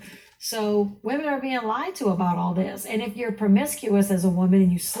term. So women are being lied to about all this. And if you're promiscuous as a woman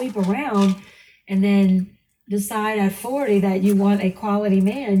and you sleep around and then decide at 40 that you want a quality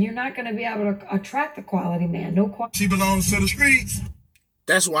man, you're not going to be able to attract a quality man. She belongs to the streets.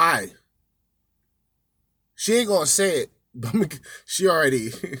 That's why. She ain't gonna say it, but she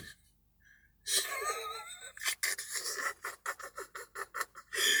already.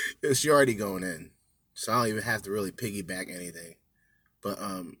 She already going in, so I don't even have to really piggyback anything. But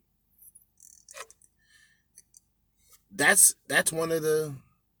that's one of the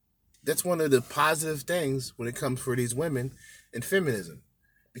positive things when it comes for these women in feminism,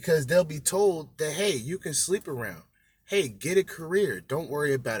 because they'll be told that, hey, you can sleep around. Hey, get a career. Don't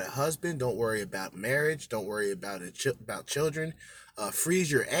worry about a husband. Don't worry about marriage. Don't worry about about children. Freeze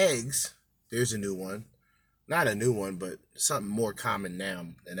your eggs. There's a new one. Not a new one, but something more common now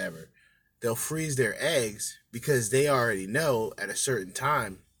than ever. They'll freeze their eggs because they already know at a certain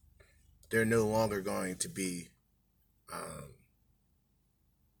time they're no longer going to be, I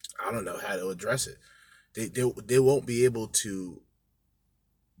don't know how to address it. They won't be able to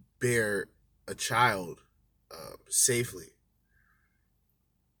bear a child safely,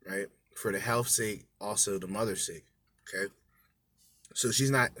 right? For the health's sake, also the mother's sake, okay? So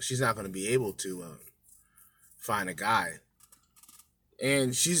she's not going to be able to find a guy,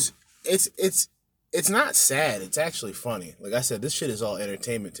 and it's not sad. It's actually funny. Like I said, this shit is all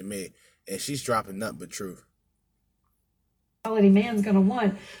entertainment to me, and she's dropping nothing but truth. Quality man's going to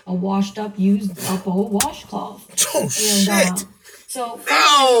want a washed up, used up old washcloth. Oh, shit. So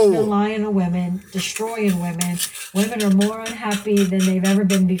feminism is lying to women, destroying women. Women are more unhappy than they've ever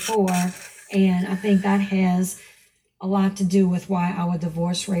been before, and I think that has a lot to do with why our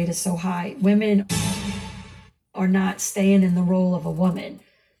divorce rate is so high. Women are not staying in the role of a woman.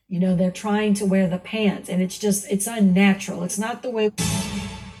 They're trying to wear the pants, and it's unnatural. It's not the way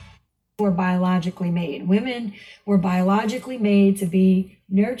we're biologically made. Women were biologically made to be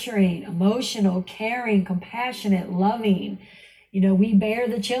nurturing, emotional, caring, compassionate, loving. We bear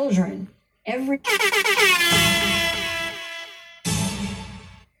the children. Every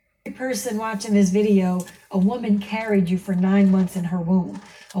person watching this video, a woman carried you for 9 months in her womb.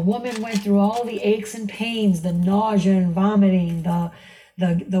 A woman went through all the aches and pains, the nausea and vomiting, the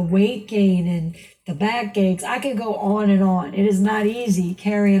the weight gain and the back aches. I could go on and on. It is not easy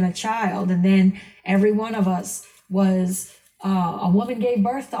carrying a child. And then every one of us was, a woman gave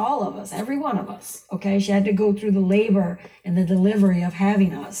birth to all of us, every one of us. Okay. She had to go through the labor and the delivery of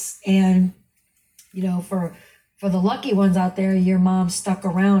having us. And, you know, for the lucky ones out there, your mom stuck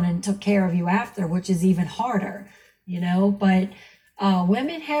around and took care of you after, which is even harder, you know, but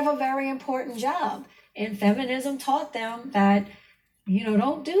women have a very important job, and feminism taught them that, you know,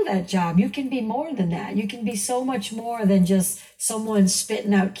 don't do that job. You can be more than that. You can be so much more than just someone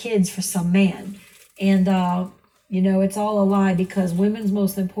spitting out kids for some man. And, you know, it's all a lie, because women's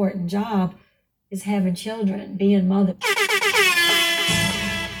most important job is having children, being mother.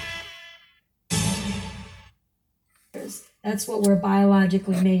 That's what we're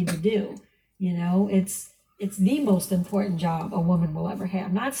biologically made to do. You know, it's the most important job a woman will ever have.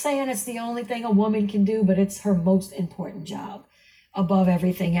 I'm not saying it's the only thing a woman can do, but it's her most important job above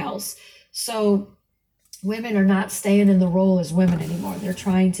everything else. So women are not staying in the role as women anymore. They're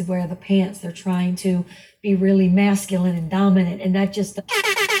trying to wear the pants. They're trying to be really masculine and dominant. And that just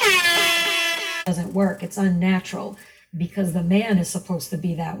doesn't work. It's unnatural, because the man is supposed to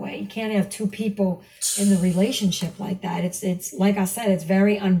be that way. You can't have two people in the relationship like that. It's like I said, it's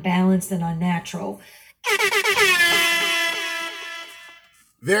very unbalanced and unnatural.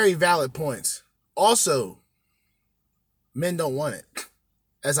 Very valid points. Also, men don't want it.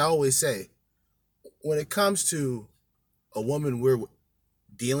 As I always say, when it comes to a woman we're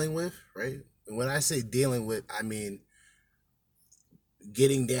dealing with, right? And when I say dealing with, I mean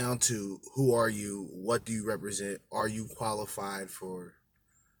getting down to who are you, what do you represent, are you qualified for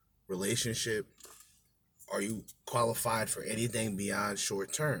relationship, are you qualified for anything beyond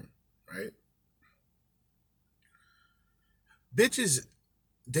short term, right? Bitches,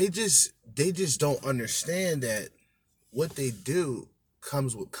 they just don't understand that what they do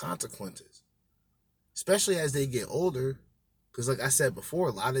comes with consequences, especially as they get older. Because like I said before,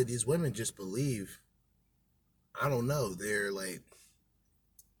 a lot of these women just believe, I don't know, they're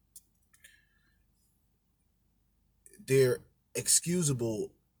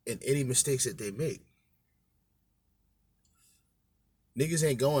excusable in any mistakes that they make. Niggas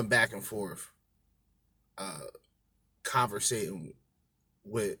ain't going back and forth conversating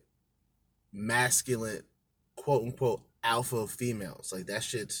with masculine, quote unquote, alpha females. Like, that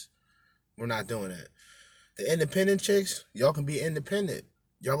shit's, we're not doing that. The independent chicks, y'all can be independent.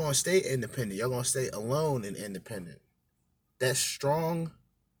 Y'all gonna stay independent. Y'all gonna stay alone and independent. That strong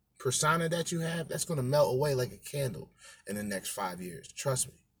persona that you have, that's gonna melt away like a candle in the next 5 years. Trust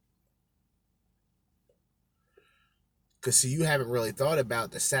me. Because, see, you haven't really thought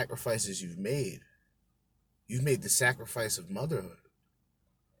about the sacrifices you've made. You've made the sacrifice of motherhood.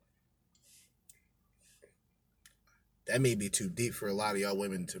 That may be too deep for a lot of y'all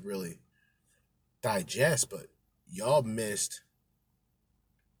women to really digest, but y'all missed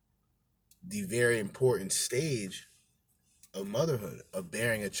the very important stage of motherhood, of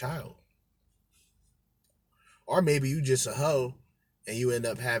bearing a child. Or maybe you just a hoe and you end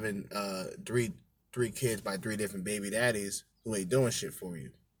up having three kids by 3 different baby daddies who ain't doing shit for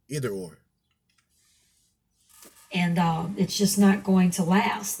you. Either or. And it's just not going to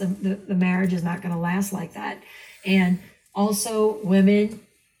last. The marriage is not going to last like that. And also, women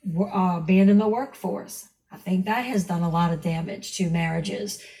being in the workforce, I think that has done a lot of damage to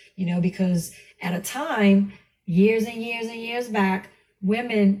marriages, you know, because at a time, years and years and years back,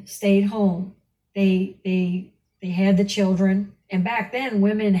 women stayed home. They had the children. And back then,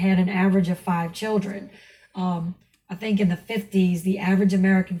 women had an average of 5 children. I think in the 50s, the average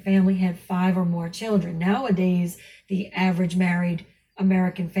American family had 5 or more children. Nowadays, the average married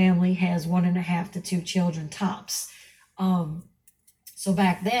American family has 1.5 to 2 children tops. So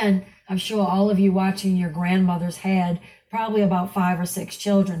back then, I'm sure all of you watching, your grandmothers had probably about 5 or 6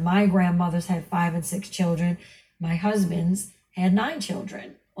 children. My grandmothers had 5 and 6 children. My husband's had 9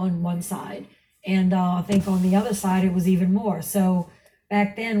 children on one side. And I think on the other side, it was even more. So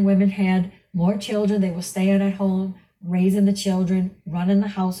back then, women had more children. They were staying at home, raising the children, running the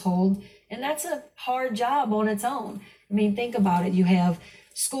household. And that's a hard job on its own. I mean, think about it. You have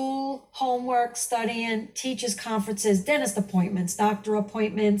school, homework, studying, teachers' conferences, dentist appointments, doctor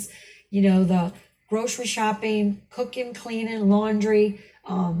appointments, you know, the grocery shopping, cooking, cleaning, laundry,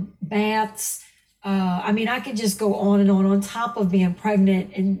 baths. I mean, I could just go on top of being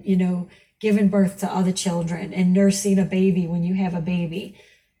pregnant and, you know, giving birth to other children and nursing a baby when you have a baby.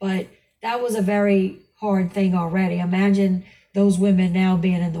 But that was a very hard thing already. Imagine those women now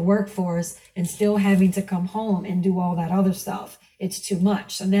being in the workforce and still having to come home and do all that other stuff. It's too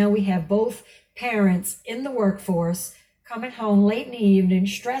much. So now we have both parents in the workforce coming home late in the evening,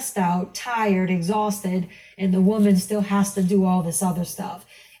 stressed out, tired, exhausted, and the woman still has to do all this other stuff.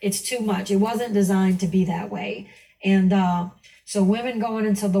 It's too much. It wasn't designed to be that way. And so women going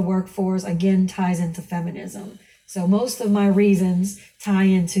into the workforce, again, ties into feminism. So most of my reasons tie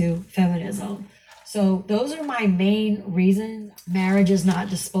into feminism. So those are my main reasons. Marriage is not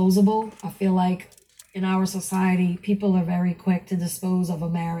disposable. I feel like in our society, people are very quick to dispose of a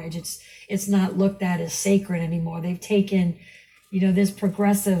marriage. It's not looked at as sacred anymore. They've taken, this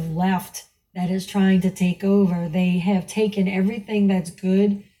progressive left that is trying to take over. They have taken everything that's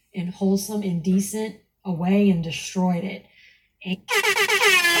good and wholesome and decent away and destroyed it.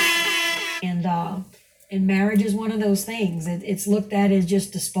 And marriage is one of those things. It's looked at as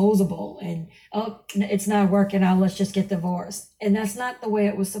just disposable, and it's not working out, let's just get divorced. And that's not the way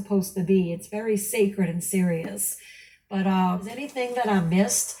it was supposed to be. It's very sacred and serious. But is anything that I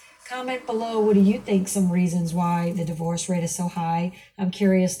missed? Comment below. What do you think some reasons why the divorce rate is so high? I'm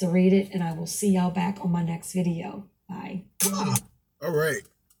curious to read it, and I will see y'all back on my next video. Bye. All right.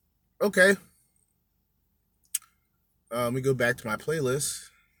 Okay. Let me go back to my playlist.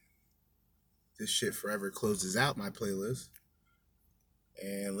 This shit forever closes out my playlist.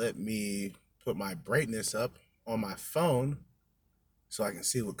 And let me put my brightness up on my phone so I can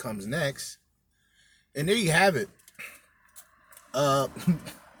see what comes next. And there you have it.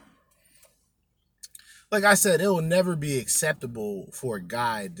 Like I said, it will never be acceptable for a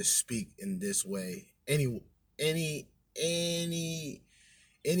guy to speak in this way. Any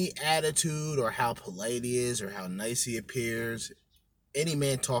attitude or how polite he is or how nice he appears, any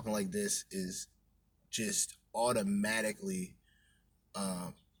man talking like this is just automatically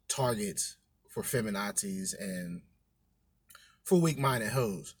targets for feminazis and for weak-minded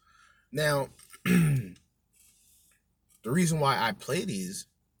hoes. Now, the reason why I play these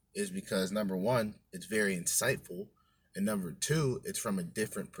is because, number one, it's very insightful, and number two, it's from a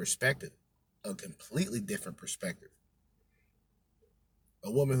different perspective, a completely different perspective.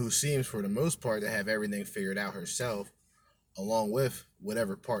 A woman who seems, for the most part, to have everything figured out herself, along with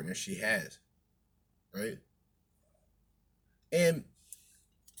whatever partner she has, right? And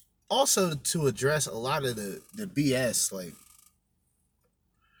also to address a lot of the BS, like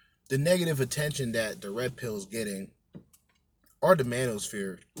the negative attention that the red pill's getting, or the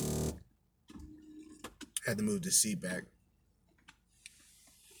manosphere, had to move the seat back,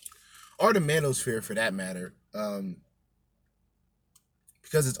 or the manosphere for that matter,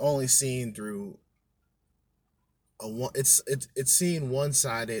 because it's only seen through it's seen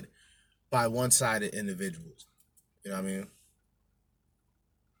one-sided by one-sided individuals. You know what I mean?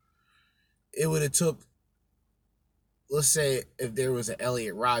 It would have took, let's say, if there was an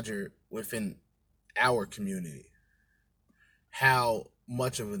Elliot Rodger within our community, how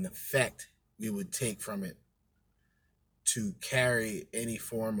much of an effect we would take from it to carry any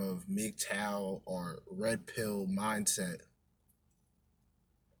form of MGTOW or red pill mindset.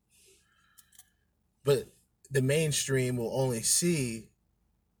 But the mainstream will only see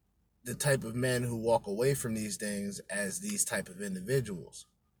the type of men who walk away from these things as these type of individuals.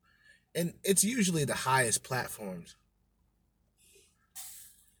 And it's usually the highest platforms.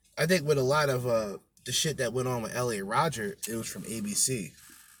 I think with a lot of the shit that went on with Elliot Rodger, it was from ABC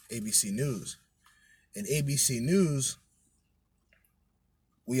News. And ABC News,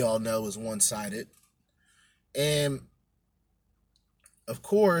 we all know, is one-sided. And, of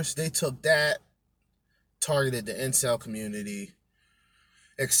course, they took that, targeted the incel community,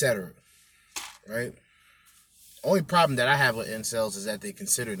 etc. Right? Only problem that I have with incels is that they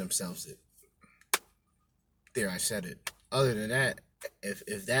consider themselves it. There, I said it. Other than that,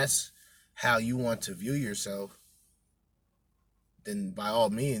 if that's how you want to view yourself, then by all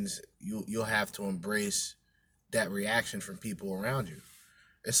means, you'll have to embrace that reaction from people around you.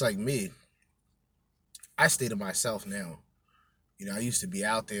 It's like me. I stay to myself now. You know, I used to be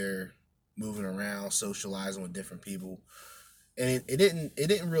out there moving around, socializing with different people. And it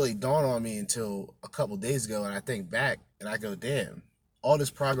didn't really dawn on me until a couple days ago, and I think back and I go, damn, all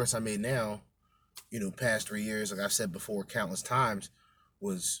this progress I made now, you know, past 3 years, like I've said before countless times,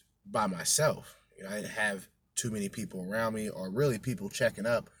 was by myself. You know, I didn't have too many people around me or really people checking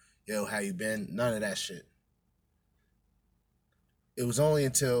up, yo, how you been? None of that shit. It was only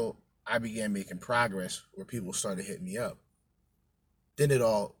until I began making progress where people started hitting me up. Then it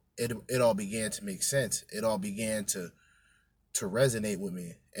all began to make sense. It all began to resonate with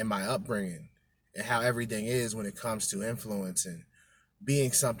me and my upbringing and how everything is when it comes to influence and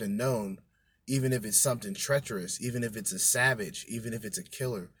being something known, even if it's something treacherous, even if it's a savage, even if it's a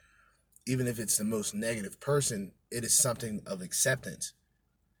killer, even if it's the most negative person, it is something of acceptance.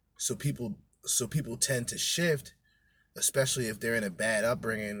 So people tend to shift especially if they're in a bad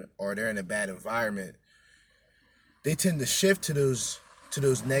upbringing or they're in a bad environment, they tend to shift to those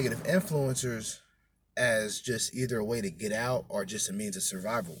negative influencers as just either a way to get out or just a means of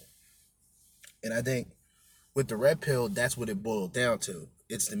survival. And I think with the red pill, that's what it boiled down to.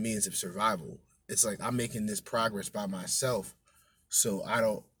 It's the means of survival. It's like, I'm making this progress by myself, so I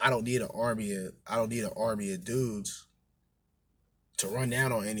don't need an army of dudes to run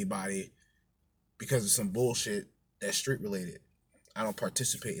down on anybody because of some bullshit that's street related. I don't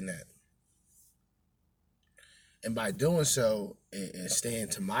participate in that. And by doing so and staying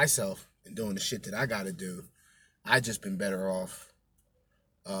to myself and doing the shit that I gotta do, I just been better off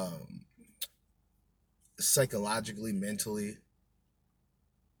psychologically, mentally,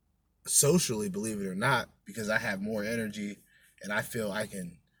 socially, believe it or not, because I have more energy and I feel I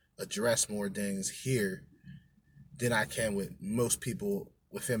can address more things here than I can with most people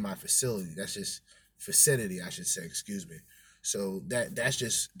within my facility. That's just vicinity, I should say, excuse me. So that's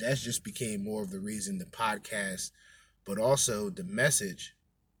just became more of the reason the podcast, but also the message,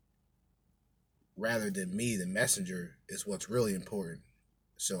 rather than me, the messenger, is what's really important.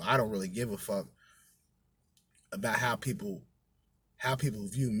 So I don't really give a fuck about how people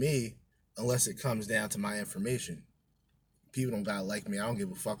view me unless it comes down to my information. People don't gotta like me. I don't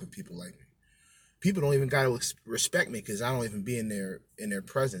give a fuck if people like me. People don't even gotta respect me because I don't even be in their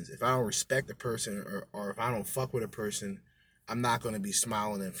presence. If I don't respect a person or if I don't fuck with a person, I'm not going to be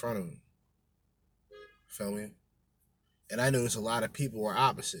smiling in front of them. Feel me? And I notice a lot of people are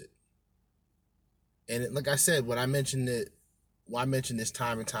opposite. And like I said, I mentioned this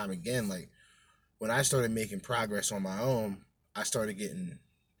time and time again, like when I started making progress on my own, I started getting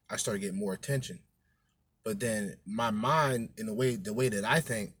more attention. But then my mind, in the way that I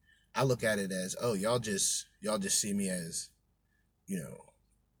think, I look at it as, oh, y'all just see me as, a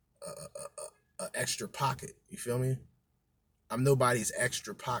extra pocket. You feel me? I'm nobody's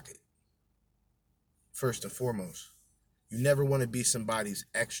extra pocket. First and foremost, you never want to be somebody's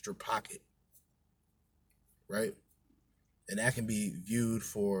extra pocket, right? And that can be viewed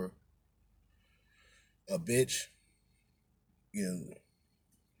for a bitch,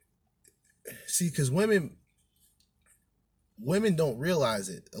 See, because women don't realize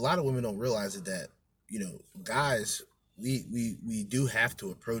it. A lot of women don't realize it that, guys, we do have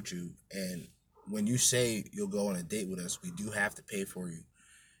to approach you, and when you say you'll go on a date with us, we do have to pay for you,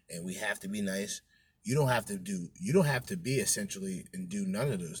 and we have to be nice. You don't have to be essentially and do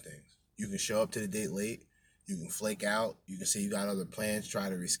none of those things. You can show up to the date late. You can flake out. You can say you got other plans, try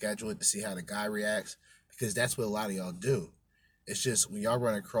to reschedule it to see how the guy reacts, because that's what a lot of y'all do. It's just when y'all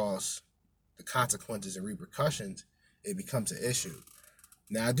run across the consequences and repercussions, it becomes an issue.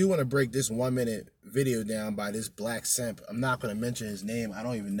 Now, I do want to break this 1-minute video down by this black simp. I'm not going to mention his name. I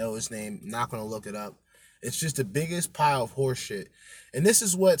don't even know his name. I'm not going to look it up. It's just the biggest pile of horse shit. And this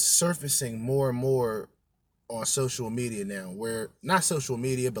is what's surfacing more and more on social media now, where, not social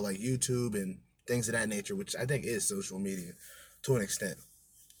media, but like YouTube and things of that nature, which I think is social media to an extent.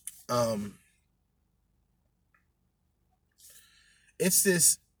 It's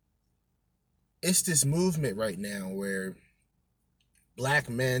this movement right now where black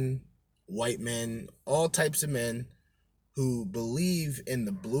men, white men, all types of men who believe in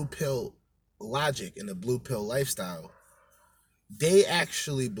the blue pill logic and the blue pill lifestyle, they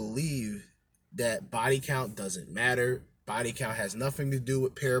actually believe that body count doesn't matter. Body count has nothing to do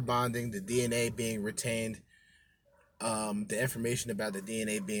with pair bonding, the DNA being retained, the information about the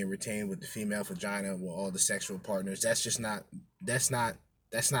DNA being retained with the female vagina with all the sexual partners. That's not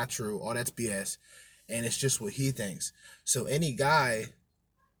true. All that's BS. And it's just what he thinks. So any guy,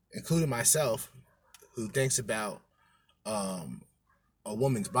 including myself, who thinks about a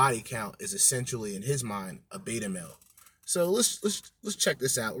woman's body count is essentially, in his mind, a beta male. So let's check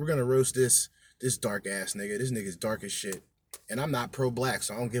this out. We're gonna roast this dark ass nigga. This nigga's dark as shit. And I'm not pro-black,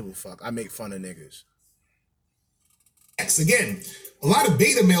 so I don't give a fuck. I make fun of niggas. Again, a lot of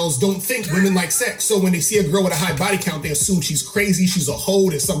beta males don't think women like sex. So when they see a girl with a high body count, they assume she's crazy, she's a hoe,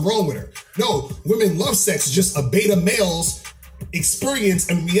 there's something wrong with her. No, women love sex. It's just a beta male's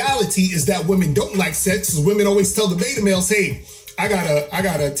experience and reality is that women don't like sex. Women always tell the beta males, hey, I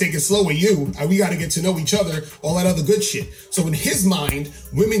gotta take it slow with you. We gotta get to know each other, all that other good shit. So in his mind,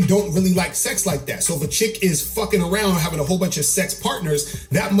 women don't really like sex like that. So if a chick is fucking around having a whole bunch of sex partners,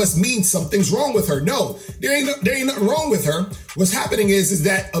 that must mean something's wrong with her. No, there ain't nothing wrong with her. What's happening is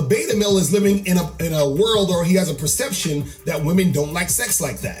that a beta male is living in a world, or he has a perception that women don't like sex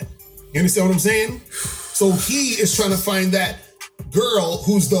like that. You understand what I'm saying? So he is trying to find that girl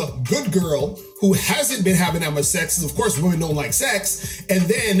who's the good girl who hasn't been having that much sex, because of course women don't like sex, and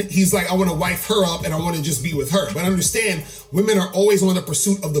then he's like, I want to wife her up and I want to just be with her. But understand, women are always on the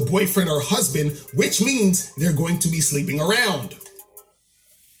pursuit of the boyfriend or husband, which means they're going to be sleeping around.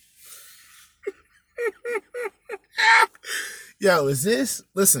 Yo,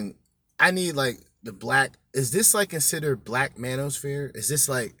 listen, I need like is this like considered black manosphere? Is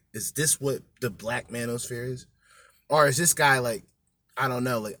this what the black manosphere is? Or is this guy like, I don't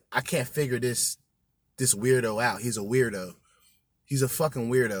know, like I can't figure this weirdo out. He's a weirdo. He's a fucking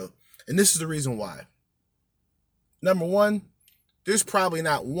weirdo. And this is the reason why. Number one, there's probably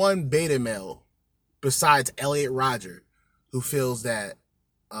not one beta male besides Elliot Rodger who feels that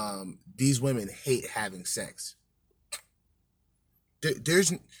these women hate having sex.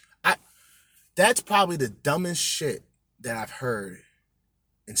 That's probably the dumbest shit that I've heard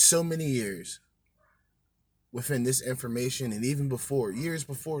in so many years within this information, and even before, years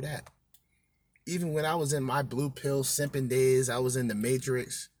before that. Even when I was in my blue pill simping days, I was in the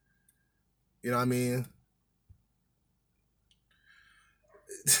Matrix. You know what I mean?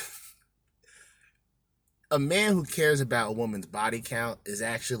 A man who cares about a woman's body count is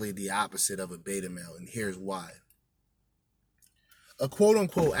actually the opposite of a beta male, and here's why. A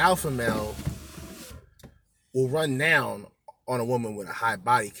quote-unquote alpha male will run down on a woman with a high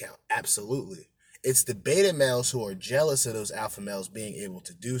body count. Absolutely. It's the beta males who are jealous of those alpha males being able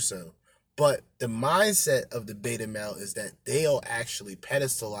to do so. But the mindset of the beta male is that they'll actually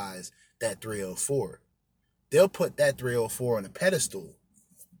pedestalize that 304. They'll put that 304 on a pedestal,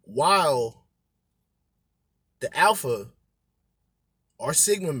 while the alpha or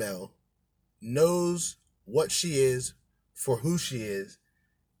sigma male knows what she is for who she is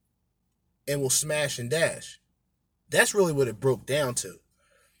and will smash and dash. That's really what it broke down to.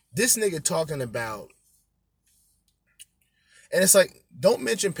 This nigga talking about, and it's like, don't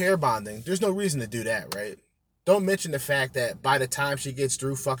mention pair bonding. There's no reason to do that, right? Don't mention the fact that by the time she gets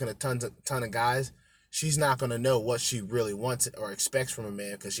through fucking a ton of guys, she's not going to know what she really wants or expects from a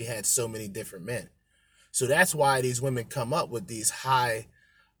man because she had so many different men. So that's why these women come up with these high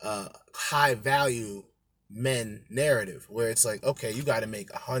value men narrative, where it's like, okay, you got to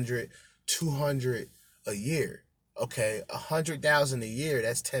make 100, 200 a year. Okay, 100,000 a year,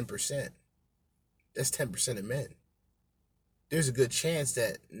 that's 10%. That's 10% of men. There's a good chance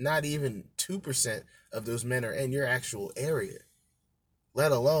that not even 2% of those men are in your actual area,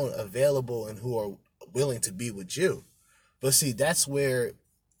 let alone available and who are willing to be with you. But see, that's where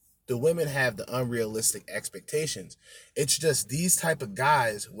the women have the unrealistic expectations. It's just these type of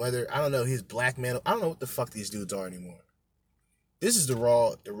guys, whether, I don't know, he's black man, I don't know what the fuck these dudes are anymore. This is the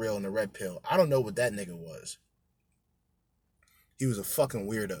raw, the real, and the red pill. I don't know what that nigga was. He was a fucking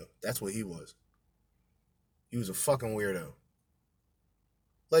weirdo. That's what he was. He was a fucking weirdo.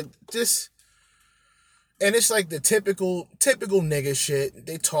 Like, just, and it's like the typical nigga shit.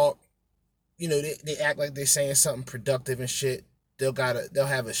 They talk, you know, they act like they're saying something productive and shit. They'll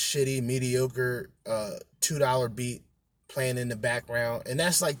have a shitty, mediocre $2 beat playing in the background, and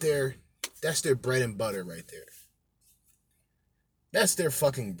that's like their bread and butter right there. That's their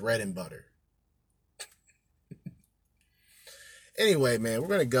fucking bread and butter. Anyway, man, we're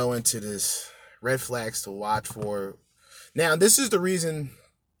going to go into this red flags to watch for. Now, this is the reason.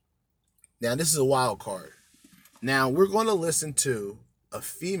 Now, this is a wild card. Now, we're going to listen to a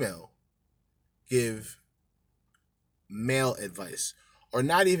female give male advice, or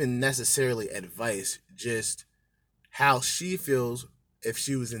not even necessarily advice, just how she feels if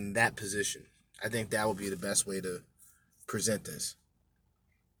she was in that position. I think that would be the best way to present this.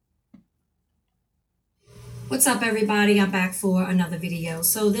 What's up, everybody? I'm back for another video.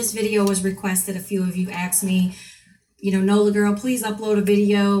 So this video was requested. A few of you asked me, you know, Nola girl, please upload a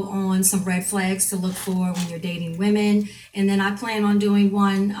video on some red flags to look for when you're dating women. And then I plan on doing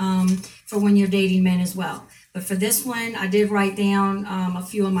one for when you're dating men as well. But for this one, I did write down a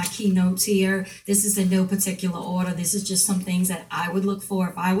few of my key notes here. This is in no particular order. This is just some things that I would look for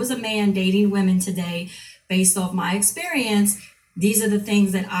if I was a man dating women today. Based off my experience, these are the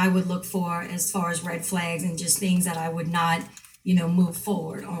things that I would look for as far as red flags and just things that I would not, you know, move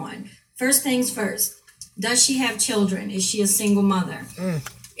forward on. First things first, does she have children? Is she a single mother?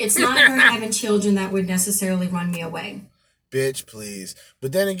 It's not her having children that would necessarily run me away. Bitch, please.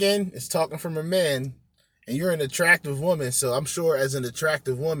 But then again, it's talking from a man, and you're an attractive woman, so I'm sure as an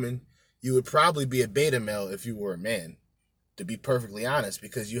attractive woman, you would probably be a beta male if you were a man, to be perfectly honest,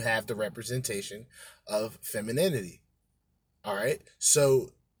 because you have the representation of femininity. All right,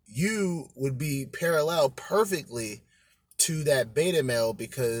 so you would be parallel perfectly to that beta male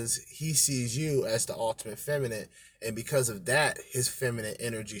because he sees you as the ultimate feminine, and because of that, his feminine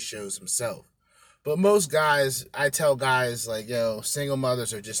energy shows himself. But most guys, I tell guys like, yo, single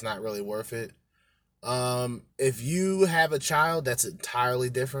mothers are just not really worth it. If you have a child, that's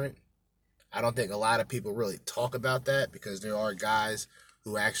entirely different. I don't think a lot of people really talk about that because there are guys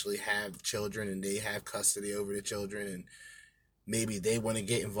who actually have children and they have custody over the children and maybe they want to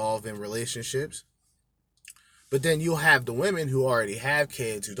get involved in relationships. But then you'll have the women who already have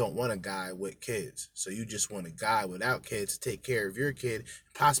kids who don't want a guy with kids. So you just want a guy without kids to take care of your kid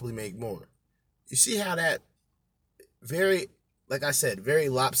and possibly make more. You see how that like I said, very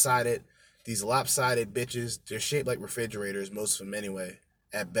lopsided. These lopsided bitches, they're shaped like refrigerators, most of them anyway,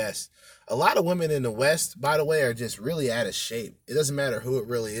 at best. A lot of women in the West, by the way, are just really out of shape. It doesn't matter who it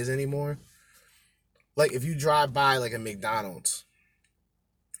really is anymore. Like if you drive by like a McDonald's,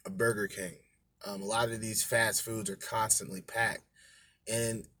 a Burger King, a lot of these fast foods are constantly packed,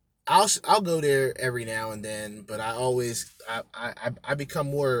 and I'll go there every now and then, but I become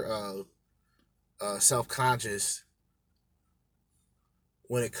more self-conscious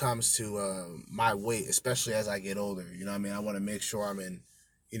when it comes to my weight, especially as I get older. You know what I mean? I want to make sure I'm in,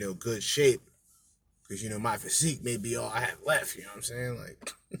 good shape because, my physique may be all I have left. You know what I'm saying?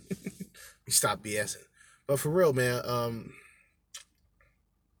 Like, we stop BSing. But for real, man,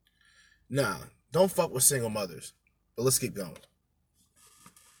 nah, don't fuck with single mothers. But let's keep going.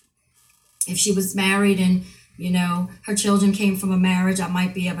 If she was married and, her children came from a marriage, I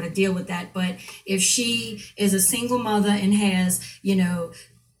might be able to deal with that. But if she is a single mother and has,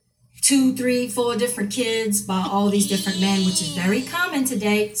 2, 3, 4 different kids by all these different men, which is very common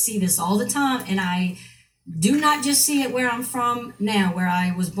today, see this all the time. And I do not just see it where I'm from now, where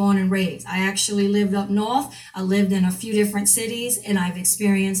I was born and raised. I actually lived up north. I lived in a few different cities, and I've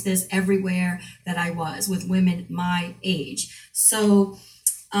experienced this everywhere that I was with women my age. So,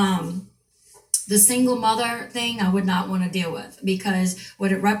 the single mother thing, I would not want to deal with, because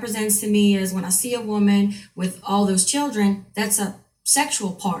what it represents to me is when I see a woman with all those children, that's a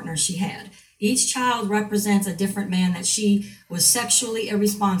sexual partner she had. Each child represents a different man that she was sexually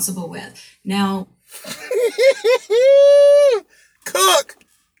irresponsible with. Now, Cook!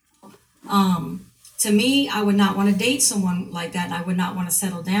 To me, I would not want to date someone like that. And I would not want to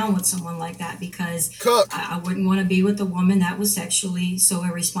settle down with someone like that because I wouldn't want to be with a woman that was sexually so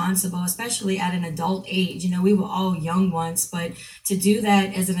irresponsible, especially at an adult age. We were all young once, but to do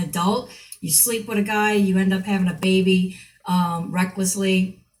that as an adult, you sleep with a guy, you end up having a baby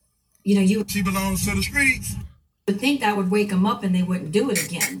recklessly. She belongs to the streets. Would think that would wake them up and they wouldn't do it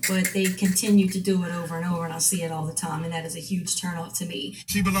again, but they continue to do it over and over, and I see it all the time, and that is a huge turn off to me.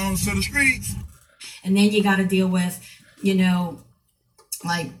 She belongs to the streets. And then you got to deal with,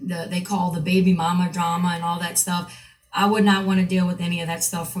 like they call the baby mama drama and all that stuff. I would not want to deal with any of that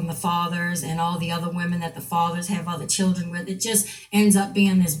stuff from the fathers and all the other women that the fathers have other children with. It just ends up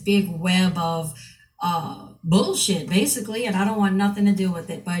being this big web of bullshit, basically, and I don't want nothing to do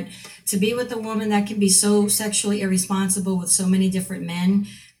with it. But to be with a woman that can be so sexually irresponsible with so many different men,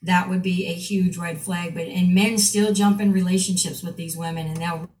 that would be a huge red flag. And men still jump in relationships with these women, and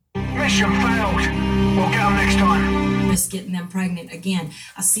they'll Mission failed. We'll get them next time. risk getting them pregnant again.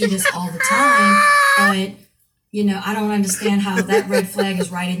 I see this all the time, but I don't understand how that red flag is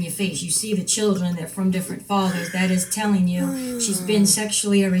right in your face. You see the children, they're from different fathers. That is telling you she's been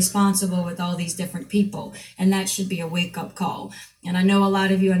sexually irresponsible with all these different people. And that should be a wake-up call. And I know a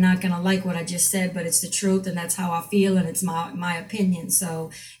lot of you are not going to like what I just said, but it's the truth, and that's how I feel, and it's my opinion.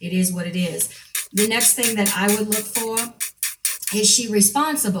 So it is what it is. The next thing that I would look for, is she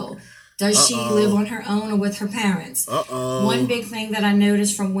responsible? Does she live on her own or with her parents? One big thing that I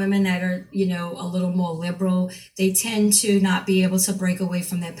noticed from women that are, a little more liberal, they tend to not be able to break away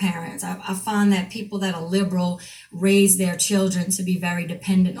from their parents. I find that people that are liberal raise their children to be very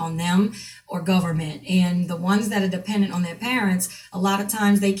dependent on them or government. And the ones that are dependent on their parents, a lot of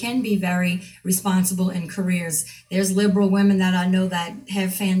times they can be very responsible in careers. There's liberal women that I know that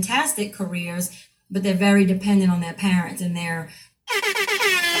have fantastic careers, but they're very dependent on their parents, and they're,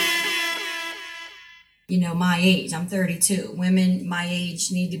 my age. I'm 32. Women my age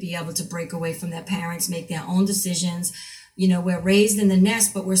need to be able to break away from their parents, make their own decisions. We're raised in the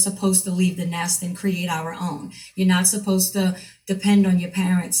nest, but we're supposed to leave the nest and create our own. You're not supposed to depend on your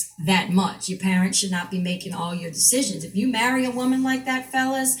parents that much. Your parents should not be making all your decisions. If you marry a woman like that,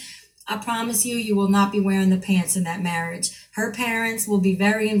 fellas, I promise you, you will not be wearing the pants in that marriage. Her parents will be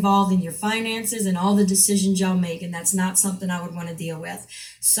very involved in your finances and all the decisions y'all make, and that's not something I would want to deal with.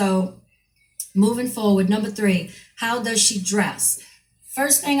 So moving forward, number 3, how does she dress?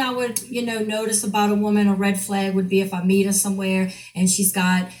 First thing I would, notice about a woman, a red flag would be if I meet her somewhere and she's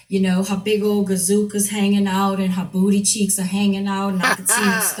got, her big old gazookas hanging out and her booty cheeks are hanging out and I could see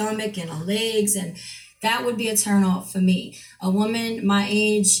her stomach and her legs, and that would be a turn off for me. A woman my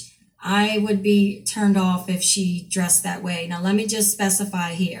age, I would be turned off if she dressed that way. Now, let me just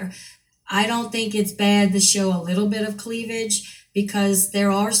specify here. I don't think it's bad to show a little bit of cleavage, because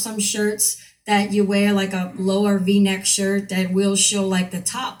there are some shirts that you wear, like a lower V-neck shirt that will show like the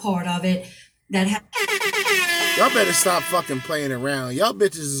top part of it. Y'all better stop fucking playing around. Y'all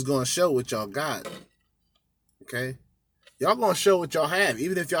bitches is gonna show what y'all got. Okay? Y'all gonna show what y'all have,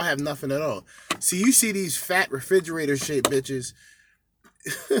 even if y'all have nothing at all. See, you see these fat refrigerator shaped bitches.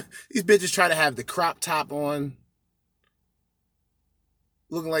 These bitches try to have the crop top on,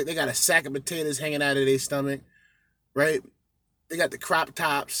 looking like they got a sack of potatoes hanging out of their stomach, right? They got the crop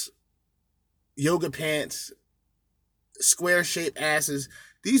tops, yoga pants, square shaped asses.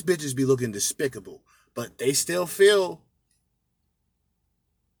 These bitches be looking despicable, but they still feel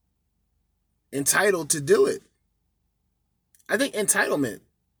entitled to do it. I think entitlement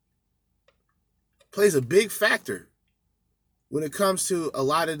plays a big factor when it comes to a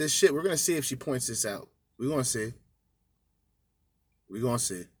lot of this shit. We're going to see if she points this out. We're going to see. We're going to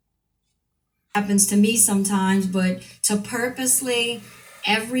see. Happens to me sometimes, but to purposely,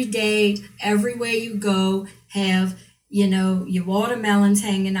 every day, everywhere you go, have, your watermelons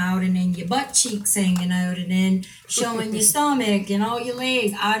hanging out and then your butt cheeks hanging out and then showing your stomach and all your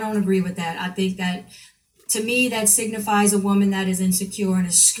legs. I don't agree with that. I think that, to me, that signifies a woman that is insecure and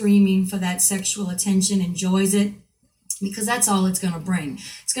is screaming for that sexual attention, enjoys it, because that's all it's going to bring.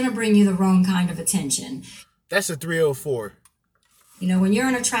 It's going to bring you the wrong kind of attention. That's a 304. When you're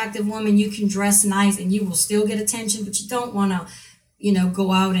an attractive woman, you can dress nice and you will still get attention, but you don't want to,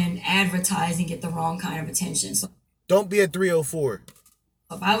 go out and advertise and get the wrong kind of attention. So don't be a 304.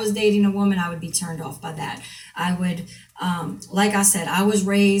 if I was dating a woman, I would be turned off by that. I would, like I said, I was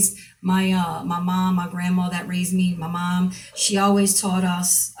raised, my mom, my grandma that raised me, my mom, she always taught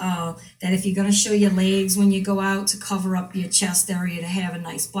us that if you're going to show your legs when you go out, to cover up your chest area, to have a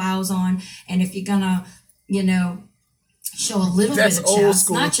nice blouse on. And if you're going to, show a little That's bit of old chest,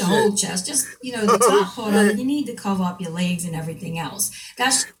 school not your shit. whole chest, just, the top part of it, you need to cover up your legs and everything else.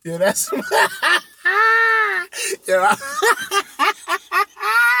 That's Yeah, that's...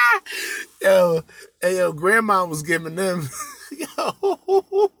 Yo, grandma was giving them...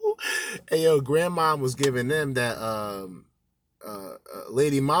 grandma was giving them that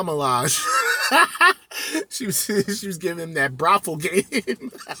Lady Mamalage. she was giving them that brothel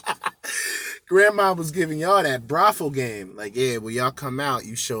game. Grandma was giving y'all that brothel game. Like, yeah, when y'all come out,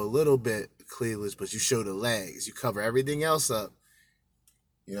 you show a little bit of cleavage, but you show the legs. You cover everything else up.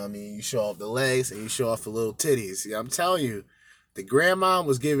 You know what I mean? You show off the legs and you show off the little titties. See, I'm telling you, the grandma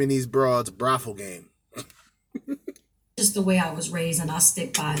was giving these broads brothel game. just the way I was raised, and I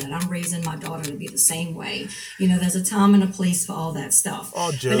stick by that. I'm raising my daughter to be the same way. There's a time and a place for all that stuff.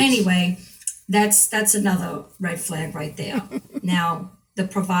 All jokes. But anyway, that's another red flag right there. Now, the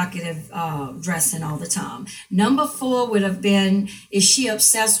provocative dressing all the time. Number 4 would have been, is she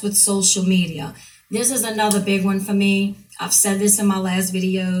obsessed with social media? This is another big one for me. I've said this in my last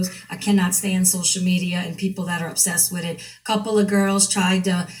videos. I cannot stand social media and people that are obsessed with it. A couple of girls tried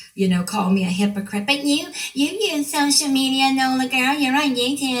to, call me a hypocrite. But you use social media, Nola girl. You're on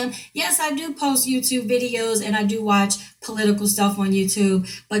YouTube. Yes, I do post YouTube videos and I do watch political stuff on YouTube.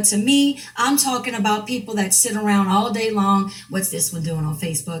 But to me, I'm talking about people that sit around all day long. What's this one doing on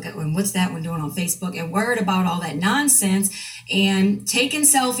Facebook? And what's that one doing on Facebook? And worried about all that nonsense and taking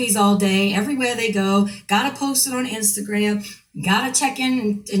selfies all day, everywhere they go. Gotta post it on Instagram. Gotta check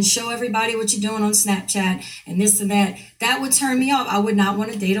in and show everybody what you're doing on Snapchat and this and that. That would turn me off. I would not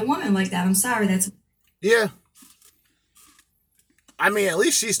want to date a woman like that. I'm sorry. Yeah. I mean, at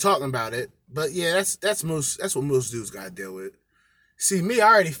least she's talking about it. But yeah, that's what most dudes gotta deal with. See, me, I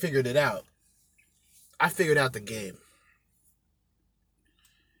already figured it out. I figured out the game.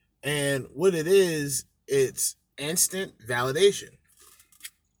 And what it is, it's instant validation.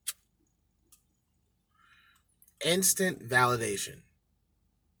 Instant validation.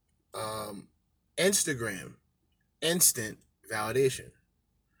 Instagram, instant validation.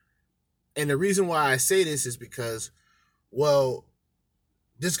 And the reason why I say this is because, well,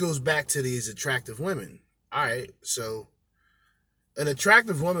 this goes back to these attractive women. All right, so an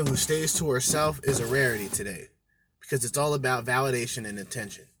attractive woman who stays to herself is a rarity today because it's all about validation and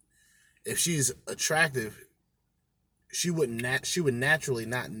attention. If she's attractive, she would naturally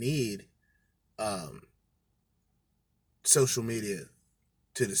not need social media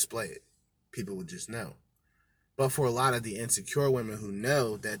to display it. People would just know. But for a lot of the insecure women who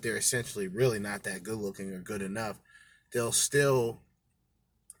know that they're essentially really not that good looking or good enough, they'll still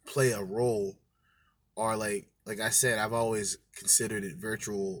play a role, or like I said, I've always considered it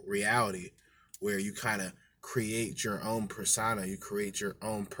virtual reality, where you kind of create your own persona, you create your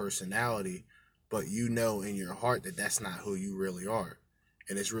own personality, but you know in your heart that that's not who you really are.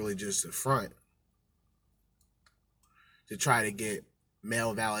 And it's really just a front to try to get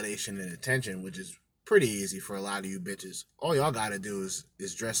male validation and attention, which is pretty easy for a lot of you bitches. All y'all gotta do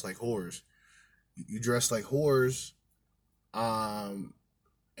is dress like whores. You dress like whores,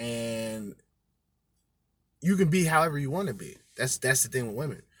 and you can be however you want to be. That's the thing with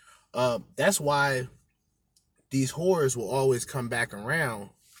women. That's why these whores will always come back around,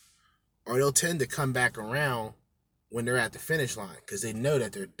 or they'll tend to come back around when they're at the finish line, because they know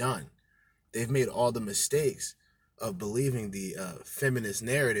that they're done. They've made all the mistakes of believing the feminist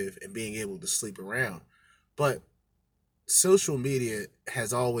narrative and being able to sleep around. But social media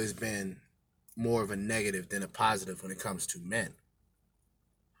has always been more of a negative than a positive when it comes to men.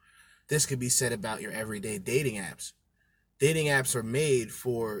 This could be said about your everyday dating apps. Dating apps are made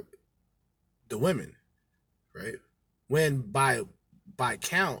for the women, right? When by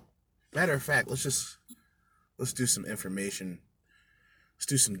count, matter of fact, let's do some information. Let's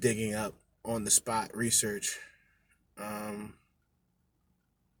do some digging up on the spot research.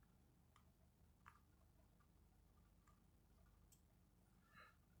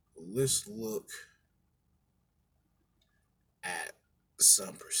 Let's look at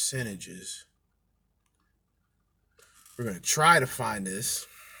some percentages. We're going to try to find this.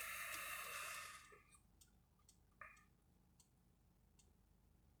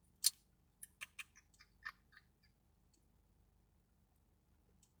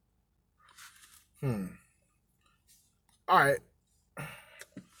 All right.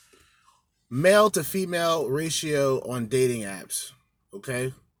 Male to female ratio on dating apps.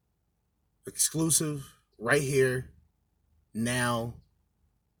 Okay. Exclusive right here now.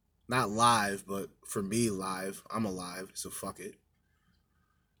 Not live, but for me live. I'm alive, so fuck it.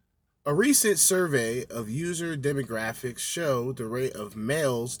 A recent survey of user demographics showed the rate of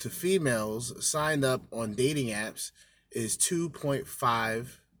males to females signed up on dating apps is 2.5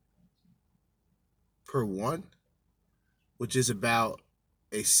 per 1, which is about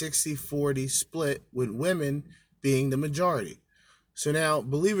a 60-40 split, with women being the majority. So now,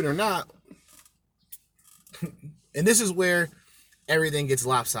 believe it or not, and this is where everything gets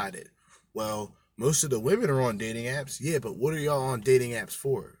lopsided. Well, most of the women are on dating apps. Yeah, but what are y'all on dating apps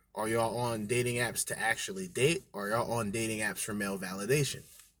for? Are y'all on dating apps to actually date? Or are y'all on dating apps for male validation?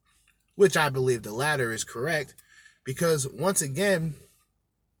 Which I believe the latter is correct, because once again,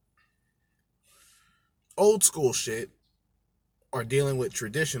 old school shit, or dealing with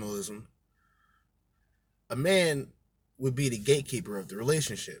traditionalism, a man would be the gatekeeper of the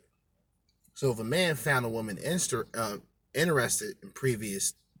relationship. So if a man found a woman interested in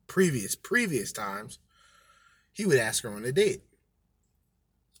previous times, he would ask her on a date.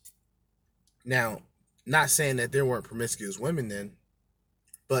 Now, not saying that there weren't promiscuous women then,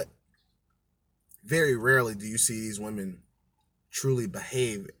 but very rarely do you see these women truly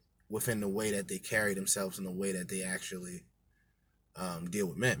behave within the way that they carry themselves and the way that they actually deal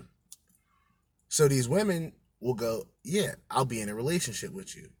with men. So these women will go, yeah, I'll be in a relationship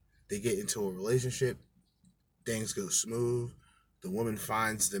with you. They get into a relationship, things go smooth. The woman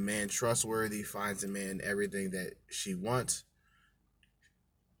finds the man trustworthy, finds the man everything that she wants.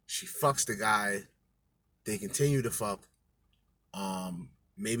 She fucks the guy. They continue to fuck.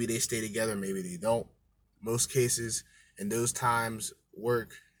 Maybe they stay together, maybe they don't. Most cases, in those times,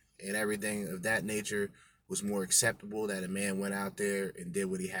 work and everything of that nature was more acceptable, that a man went out there and did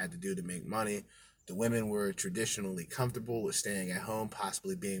what he had to do to make money. The women were traditionally comfortable with staying at home,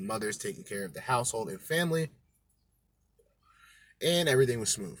 possibly being mothers, taking care of the household and family, and everything was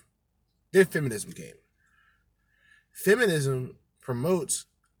smooth. Then feminism came. Feminism promotes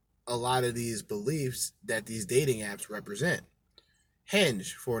a lot of these beliefs that these dating apps represent.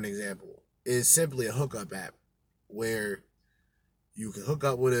 Hinge, for an example, is simply a hookup app where you can hook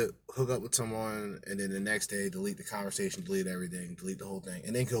up with someone, and then the next day delete the conversation, delete everything, delete the whole thing,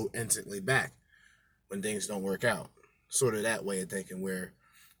 and then go instantly back when things don't work out. Sort of that way of thinking, where,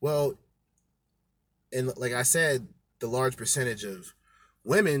 well, and like I said, the large percentage of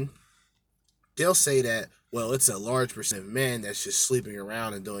women, they'll say that, well, it's a large percent of men that's just sleeping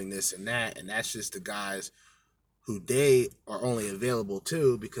around and doing this and that's just the guys who they are only available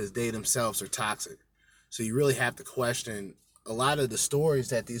to because they themselves are toxic. So you really have to question a lot of the stories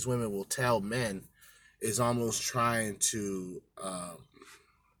that these women will tell men is almost trying to,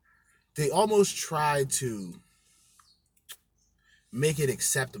 they almost try to make it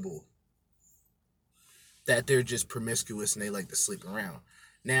acceptable that they're just promiscuous and they like to sleep around.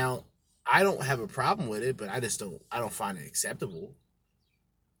 Now, I don't have a problem with it, but I don't find it acceptable.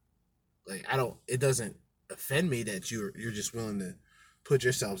 Like, it doesn't offend me that you're just willing to put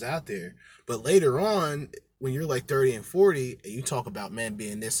yourselves out there. But later on, when you're like 30 and 40 and you talk about men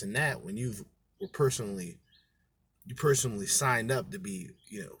being this and that, when you personally signed up to be,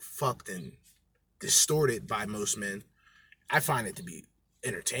 fucked and distorted by most men, I find it to be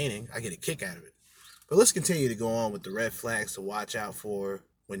entertaining. I get a kick out of it. But let's continue to go on with the red flags to watch out for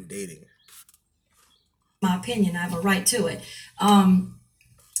when dating. My opinion, I have a right to it.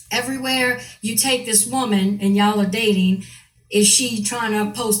 Everywhere you take this woman and y'all are dating, is she trying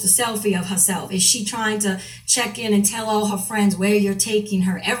to post a selfie of herself? Is she trying to check in and tell all her friends where you're taking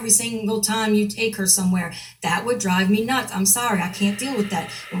her every single time you take her somewhere? That would drive me nuts. I'm sorry, I can't deal with that.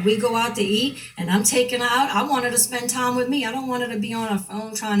 When we go out to eat and I'm taking her out, I want her to spend time with me. I don't want her to be on her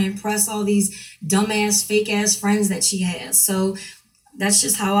phone trying to impress all these dumbass, fake-ass friends that she has. So that's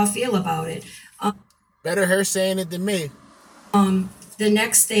just how I feel about it. Better her saying it than me. The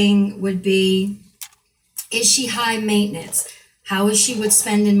next thing would be, is she high maintenance? How is she with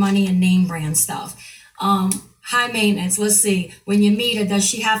spending money and name brand stuff? High maintenance, let's see. When you meet her, does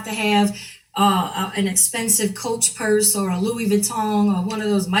she have to have an expensive Coach purse or a Louis Vuitton or one of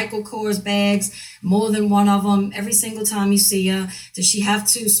those Michael Kors bags, more than one of them every single time you see her? Does she have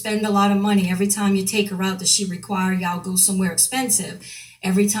to spend a lot of money every time you take her out? Does she require y'all go somewhere expensive?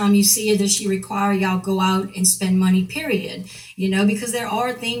 Every time you see her, does she require y'all go out and spend money, period? Because there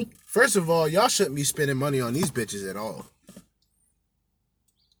are things. First of all, y'all shouldn't be spending money on these bitches at all.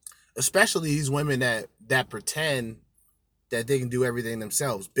 Especially these women that pretend that they can do everything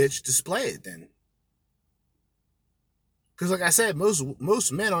themselves. Bitch, display it then. Because like I said,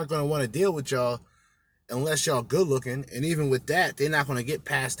 most men aren't going to want to deal with y'all unless y'all good looking. And even with that, they're not going to get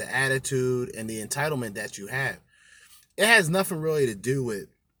past the attitude and the entitlement that you have. It has nothing really to do with,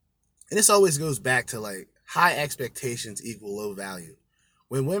 and this always goes back to like high expectations equal low value.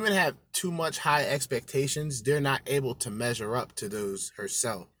 When women have too much high expectations, they're not able to measure up to those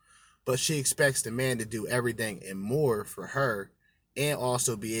herself. But she expects the man to do everything and more for her and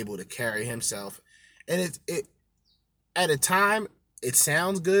also be able to carry himself. And it at a time, it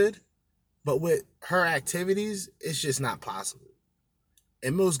sounds good, but with her activities, it's just not possible.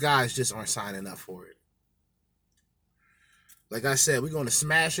 And most guys just aren't signing up for it. Like I said, we're going to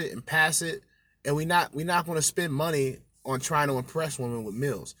smash it and pass it, and we're not going to spend money on trying to impress women with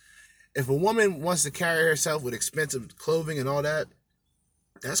meals. If a woman wants to carry herself with expensive clothing and all that,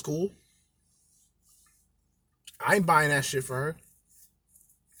 that's cool. I ain't buying that shit for her.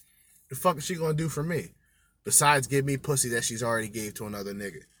 The fuck is she gonna do for me? Besides give me pussy that she's already gave to another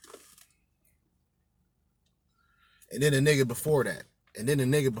nigga. And then a nigga before that. And then a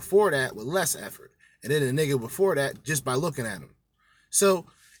nigga before that with less effort. And then a nigga before that just by looking at him. So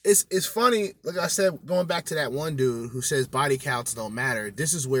it's funny, like I said, going back to that one dude who says body counts don't matter.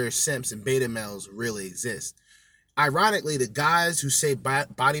 This is where simps and beta males really exist. Ironically, the guys who say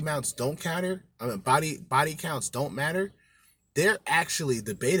body counts don't matter, body counts don't matter, they're actually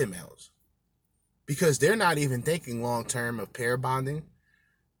the beta males. Because they're not even thinking long term of pair bonding.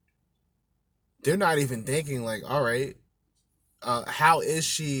 They're not even thinking like, all right, how is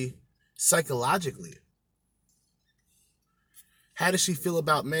she psychologically? How does she feel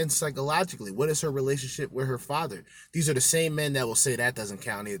about men psychologically? What is her relationship with her father? These are the same men that will say that doesn't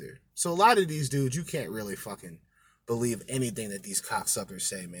count either. So a lot of these dudes, you can't really fucking believe anything that these cocksuckers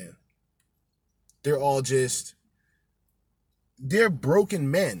say, man. They're all they're broken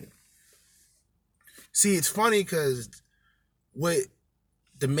men. See, it's funny because what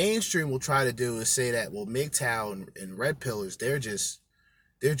the mainstream will try to do is say that, well, MGTOW and red pillars, they're just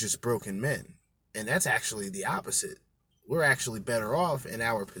broken men. And that's actually the opposite. We're actually better off in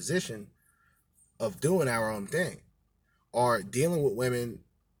our position of doing our own thing or dealing with women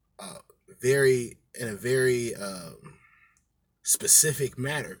in a very specific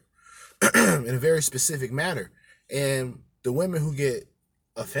manner. In a very specific manner. And the women who get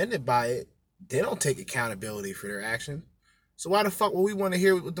offended by it, they don't take accountability for their actions. So why the fuck would we want to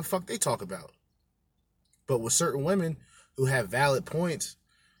hear what the fuck they talk about? But with certain women who have valid points,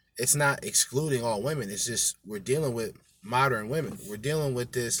 it's not excluding all women. It's just we're dealing with modern women. We're dealing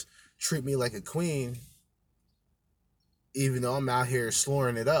with this treat me like a queen, even though I'm out here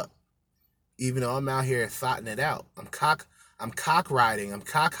slurring it up. Even though I'm out here thoughting it out. I'm cock riding, I'm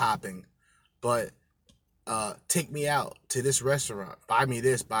cock hopping, but take me out to this restaurant. Buy me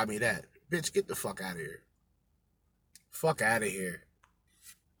this, buy me that. Bitch, get the fuck out of here. Fuck out of here.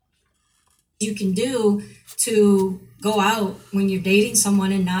 you can do to go out when you're dating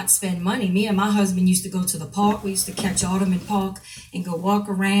someone and not spend money. Me and my husband used to go to the park. We used to catch Autumn in Park and go walk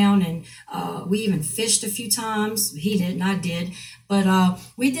around, and we even fished a few times. He didn't, I did. But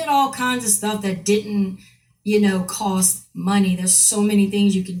we did all kinds of stuff that didn't, cost money. There's so many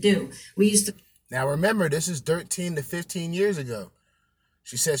things you could do. We used to. Now remember, this is 13 to 15 years ago.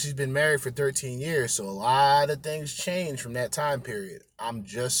 She said she's been married for 13 years, so a lot of things changed from that time period. I'm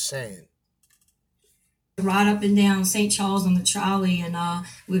just saying. Ride up and down St. Charles on the trolley, and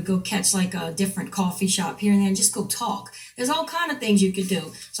we'd go catch like a different coffee shop here and there and just go talk. There's all kind of things you could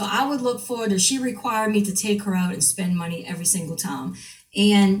do. So I would look forward to, she required me to take her out and spend money every single time.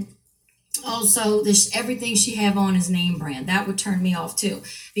 And also everything she have on is name brand. That would turn me off too,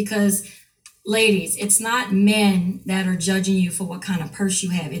 because ladies, it's not men that are judging you for what kind of purse you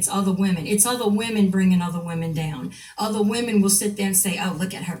have. It's other women. It's other women bringing other women down. Other women will sit there and say, oh,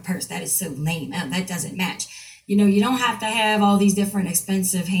 look at her purse. That is so lame. Oh, that doesn't match. You don't have to have all these different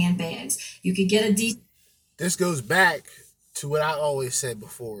expensive handbags. You could get a decent. This goes back to what I always said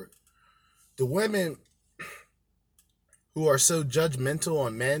before. The women who are so judgmental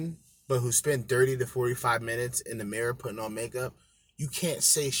on men, but who spend 30 to 45 minutes in the mirror putting on makeup, you can't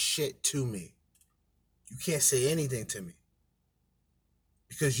say shit to me. You can't say anything to me.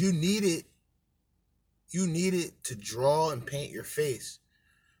 Because you need it to draw and paint your face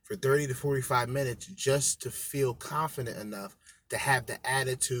for 30 to 45 minutes just to feel confident enough to have the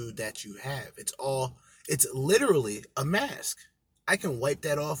attitude that you have. It's literally a mask. I can wipe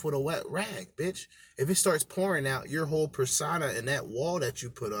that off with a wet rag, bitch. If it starts pouring out, your whole persona and that wall that you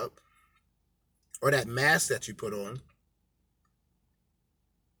put up, or that mask that you put on,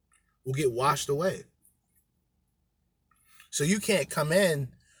 will get washed away. So you can't come in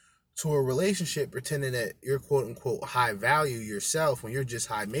to a relationship pretending that you're quote unquote high value yourself when you're just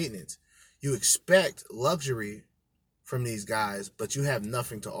high maintenance. You expect luxury from these guys, but you have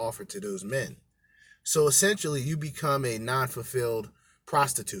nothing to offer to those men. So essentially you become a non-fulfilled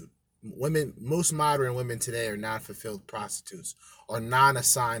prostitute. Women, most modern women today are non-fulfilled prostitutes or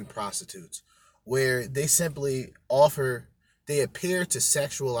non-assigned prostitutes, where they simply they appear to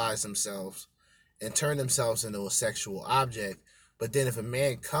sexualize themselves and turn themselves into a sexual object. But then if a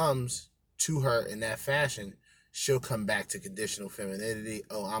man comes to her in that fashion, she'll come back to conditional femininity.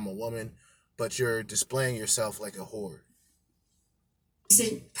 Oh, I'm a woman, but you're displaying yourself like a whore.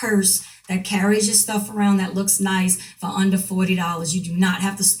 Purse that carries your stuff around that looks nice for under $40. You do not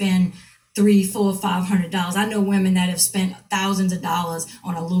have to spend $300, $400, $500. I know women that have spent thousands of dollars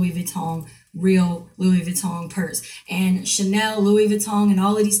on a real Louis Vuitton purse. And Chanel, Louis Vuitton, and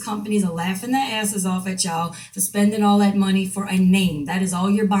all of these companies are laughing their asses off at y'all for spending all that money for a name. That is all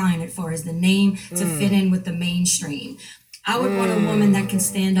you're buying it for, is the name to fit in with the mainstream. I would want a woman that can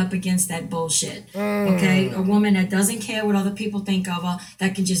stand up against that bullshit, okay? A woman that doesn't care what other people think of her,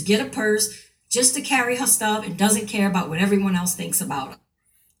 that can just get a purse just to carry her stuff and doesn't care about what everyone else thinks about her.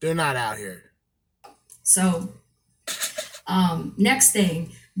 They're not out here. So, next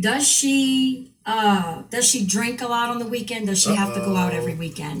thing, does she drink a lot on the weekend? Does she have to go out every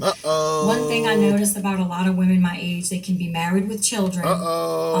weekend? One thing I noticed about a lot of women my age, they can be married with children,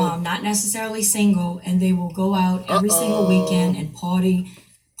 not necessarily single, and they will go out every single weekend and party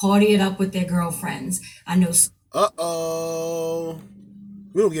it up with their girlfriends. I know.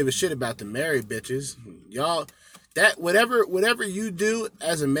 We don't give a shit about the married bitches. Y'all, that whatever you do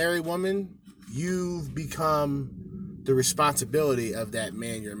as a married woman, you've become the responsibility of that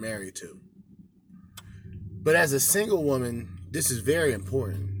man you're married to. But as a single woman, this is very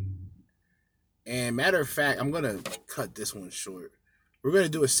important. And matter of fact, I'm going to cut this one short. We're going to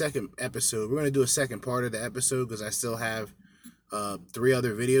do a second episode. We're going to do a second part of the episode because I still have 3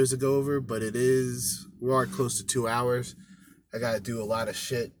 other videos to go over. But we are close to 2 hours. I got to do a lot of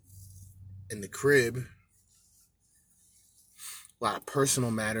shit in the crib. A lot of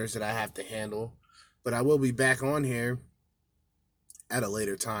personal matters that I have to handle. But I will be back on here at a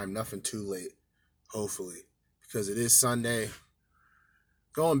later time. Nothing too late, hopefully. Because it is Sunday.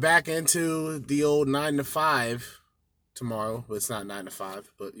 Going back into the old 9 to 5 tomorrow. But it's not 9 to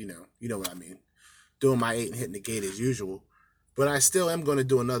 5. But you know what I mean. Doing my 8 and hitting the gate as usual. But I still am going to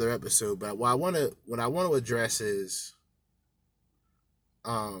do another episode. But what I want to address is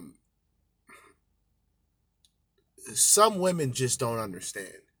some women just don't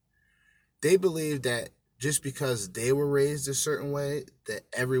understand. They believe that just because they were raised a certain way, that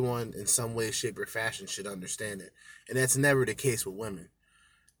everyone in some way, shape, or fashion should understand it. And that's never the case with women.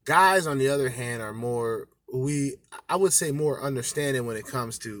 Guys, on the other hand, are more understanding when it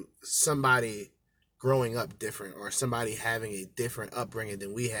comes to somebody growing up different or somebody having a different upbringing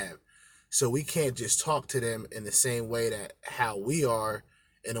than we have. So we can't just talk to them in the same way that how we are,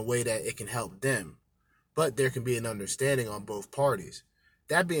 in a way that it can help them. But there can be an understanding on both parties.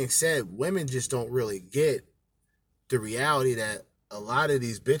 That being said, women just don't really get the reality that a lot of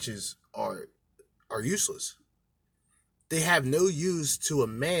these bitches are useless. They have no use to a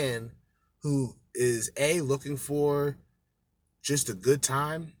man who is looking for just a good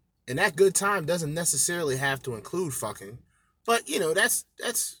time. And that good time doesn't necessarily have to include fucking. But,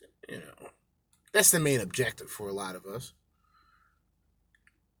 that's the main objective for a lot of us.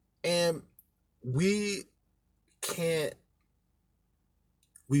 And we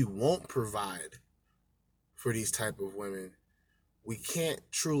won't provide for these type of women. We can't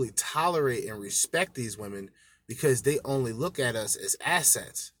truly tolerate and respect these women because they only look at us as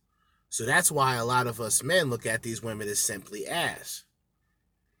assets. So that's why a lot of us men look at these women as simply ass.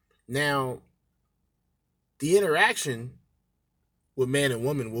 Now, the interaction with man and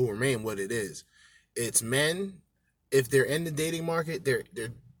woman will remain what it is. It's men, if they're in the dating market,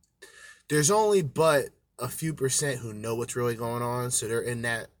 there's only but a few percent who know what's really going on. So they're in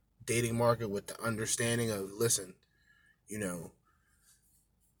that dating market with the understanding of, listen,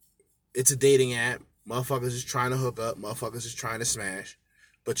 it's a dating app. Motherfuckers is trying to hook up. Motherfuckers is trying to smash.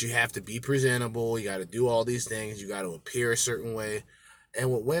 But you have to be presentable. You got to do all these things. You got to appear a certain way.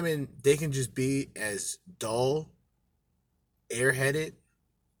 And with women, they can just be as dull, airheaded,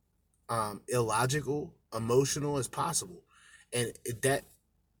 illogical, emotional as possible. And that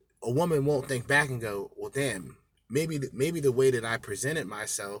a woman won't think back and go, well, damn, maybe the way that I presented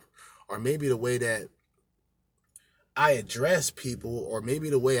myself, or maybe the way that I address people, or maybe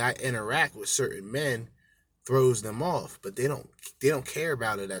the way I interact with certain men throws them off. But they don't care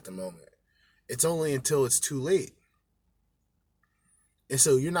about it at the moment. It's only until it's too late. And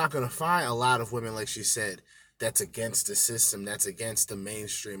so you're not going to find a lot of women, like she said, that's against the system, that's against the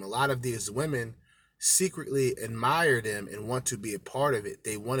mainstream. A lot of these women secretly admire them and want to be a part of it.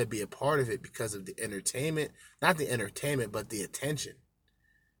 They want to be a part of it because of the entertainment, not the entertainment, but the attention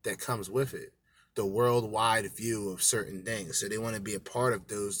that comes with it, the worldwide view of certain things. So they want to be a part of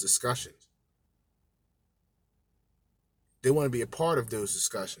those discussions. They want to be a part of those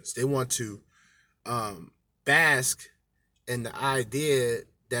discussions. They want to bask in the idea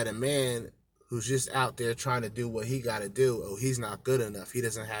that a man who's just out there trying to do what he got to do, oh, he's not good enough. He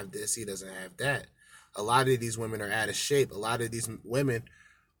doesn't have this. He doesn't have that. A lot of these women are out of shape. A lot of these women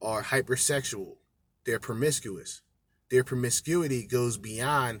are hypersexual. They're promiscuous. Their promiscuity goes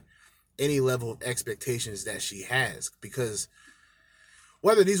beyond any level of expectations that she has, because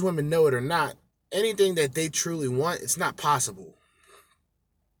whether these women know it or not, anything that they truly want, it's not possible.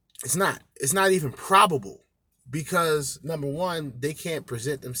 It's not even probable, because number one, they can't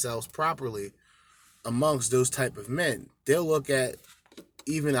present themselves properly amongst those type of men. They'll look at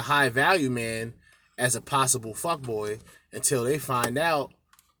even a high value man as a possible fuckboy until they find out,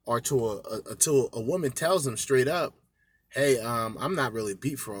 or until a woman tells them straight up, hey, I'm not really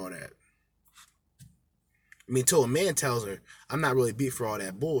beat for all that. I mean, till a man tells her, I'm not really beat for all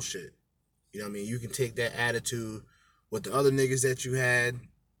that bullshit. You know what I mean? You can take that attitude with the other niggas that you had.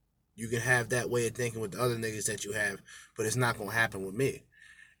 You can have that way of thinking with the other niggas that you have, but it's not going to happen with me.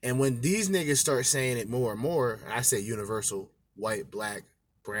 And when these niggas start saying it more and more, I say universal, white, black,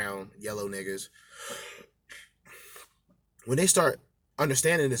 brown, yellow niggas, when they start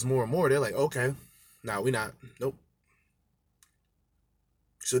understanding this more and more, they're like, okay, nah, we not, nope.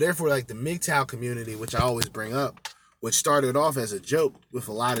 So therefore, like the MGTOW community, which I always bring up, which started off as a joke with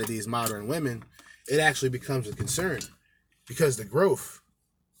a lot of these modern women, it actually becomes a concern because the growth,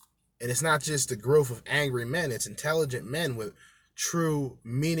 and it's not just the growth of angry men, it's intelligent men with true,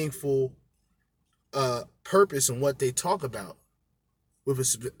 meaningful purpose in what they talk about,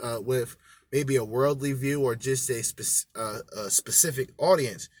 with maybe a worldly view or just a specific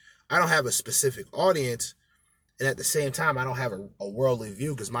audience. I don't have a specific audience, and at the same time, I don't have a worldly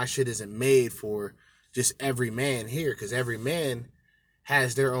view because my shit isn't made for just every man here, because every man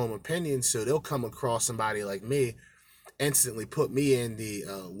has their own opinions, so they'll come across somebody like me, instantly put me in the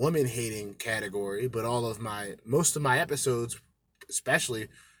woman-hating category, but most of my episodes, especially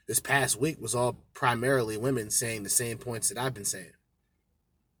this past week, was all primarily women saying the same points that I've been saying.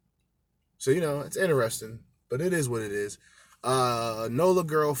 So, it's interesting, but it is what it is. Nola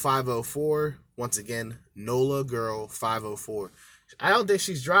Girl 504, once again, Nola Girl 504. I don't think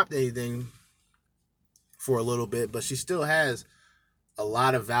she's dropped anything for a little bit, but she still has a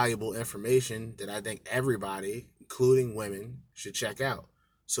lot of valuable information that I think everybody, including women, should check out.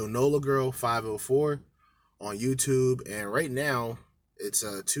 So Nola Girl 504 on YouTube, and right now it's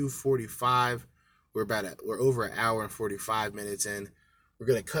 2:45. We're over an hour and 45 minutes in. we're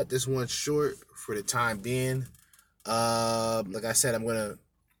gonna cut this one short for the time being. Like I said, I'm gonna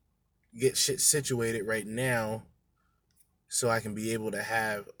get shit situated right now so I can be able to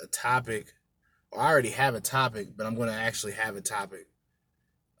have a topic. Or I already have a topic, but I'm gonna actually have a topic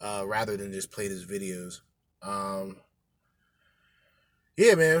rather than just play these videos.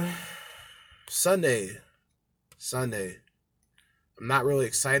 Yeah, man. Sunday. I'm not really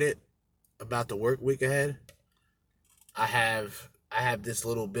excited about the work week ahead. I have this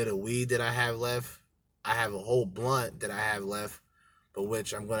little bit of weed that I have left. I have a whole blunt that I have left, but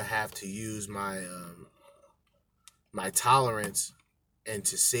which I'm gonna have to use my my tolerance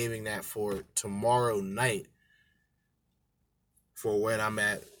into saving that for tomorrow night for when I'm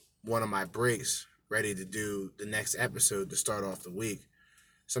at one of my breaks, ready to do the next episode to start off the week.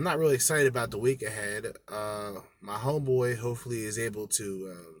 So I'm not really excited about the week ahead. My homeboy hopefully is able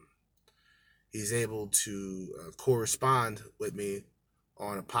to correspond with me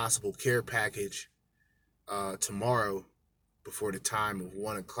on a possible care package tomorrow before the time of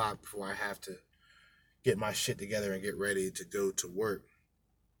 1 o'clock, before I have to get my shit together and get ready to go to work.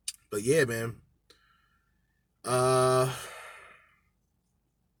 But yeah, man.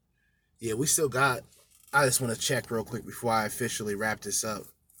 Yeah, we still got, I just want to check real quick before I officially wrap this up.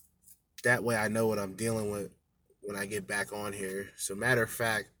 That way I know what I'm dealing with when I get back on here. So matter of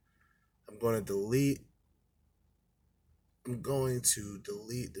fact, I'm going to delete the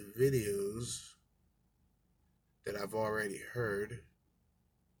videos that I've already heard,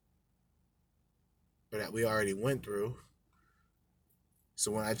 or that we already went through.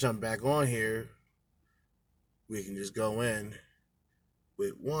 So when I jump back on here, we can just go in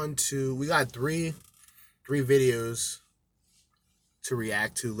with we got three videos to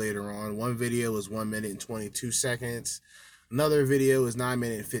react to later on. One video is 1 minute and 22 seconds. Another video is 9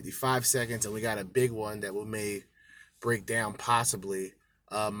 minutes and 55 seconds. And we got a big one that we may break down possibly.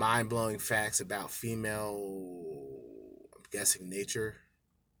 Mind-blowing facts about female, I'm guessing, nature.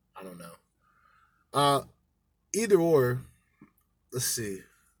 I don't know. Either or, let's see.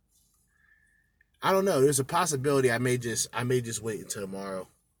 I don't know. There's a possibility I may just wait until tomorrow.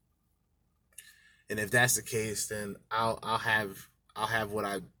 And if that's the case, then I'll have what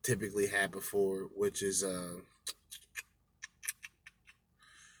I typically had before, which is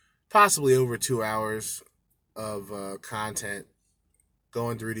possibly over 2 hours of content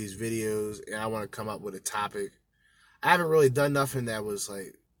going through these videos, and I want to come up with a topic. I haven't really done nothing that was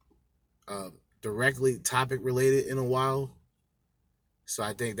like directly topic related in a while, so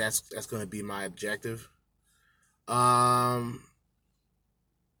I think that's going to be my objective. I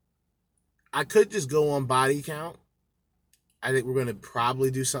could just go on body count. I think we're going to probably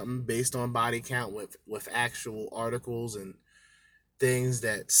do something based on body count with actual articles and things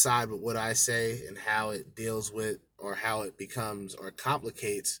that side with what I say and how it deals with, or how it becomes or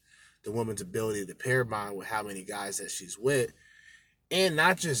complicates the woman's ability to pair bond with how many guys that she's with. And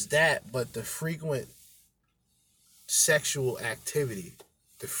not just that, but the frequent sexual activity,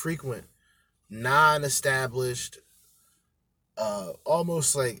 the frequent non-established,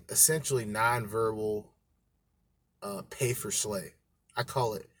 almost like essentially non-verbal pay for slay. I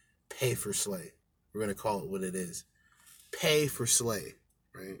call it pay for slay. We're going to call it what it is. Pay for slay,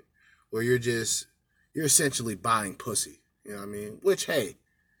 right? Where you're essentially buying pussy. You know what I mean? Which, hey,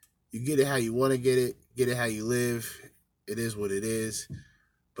 you get it how you want to get it how you live. It is what it is.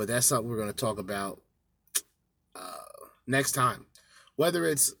 But that's something we're going to talk about next time. Whether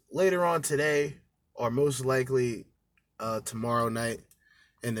it's later on today or most likely tomorrow night.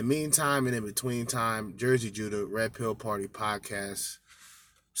 In the meantime and in between time, Jersey Judah, Red Pill Party Podcast,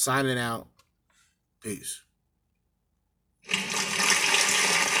 signing out. Peace.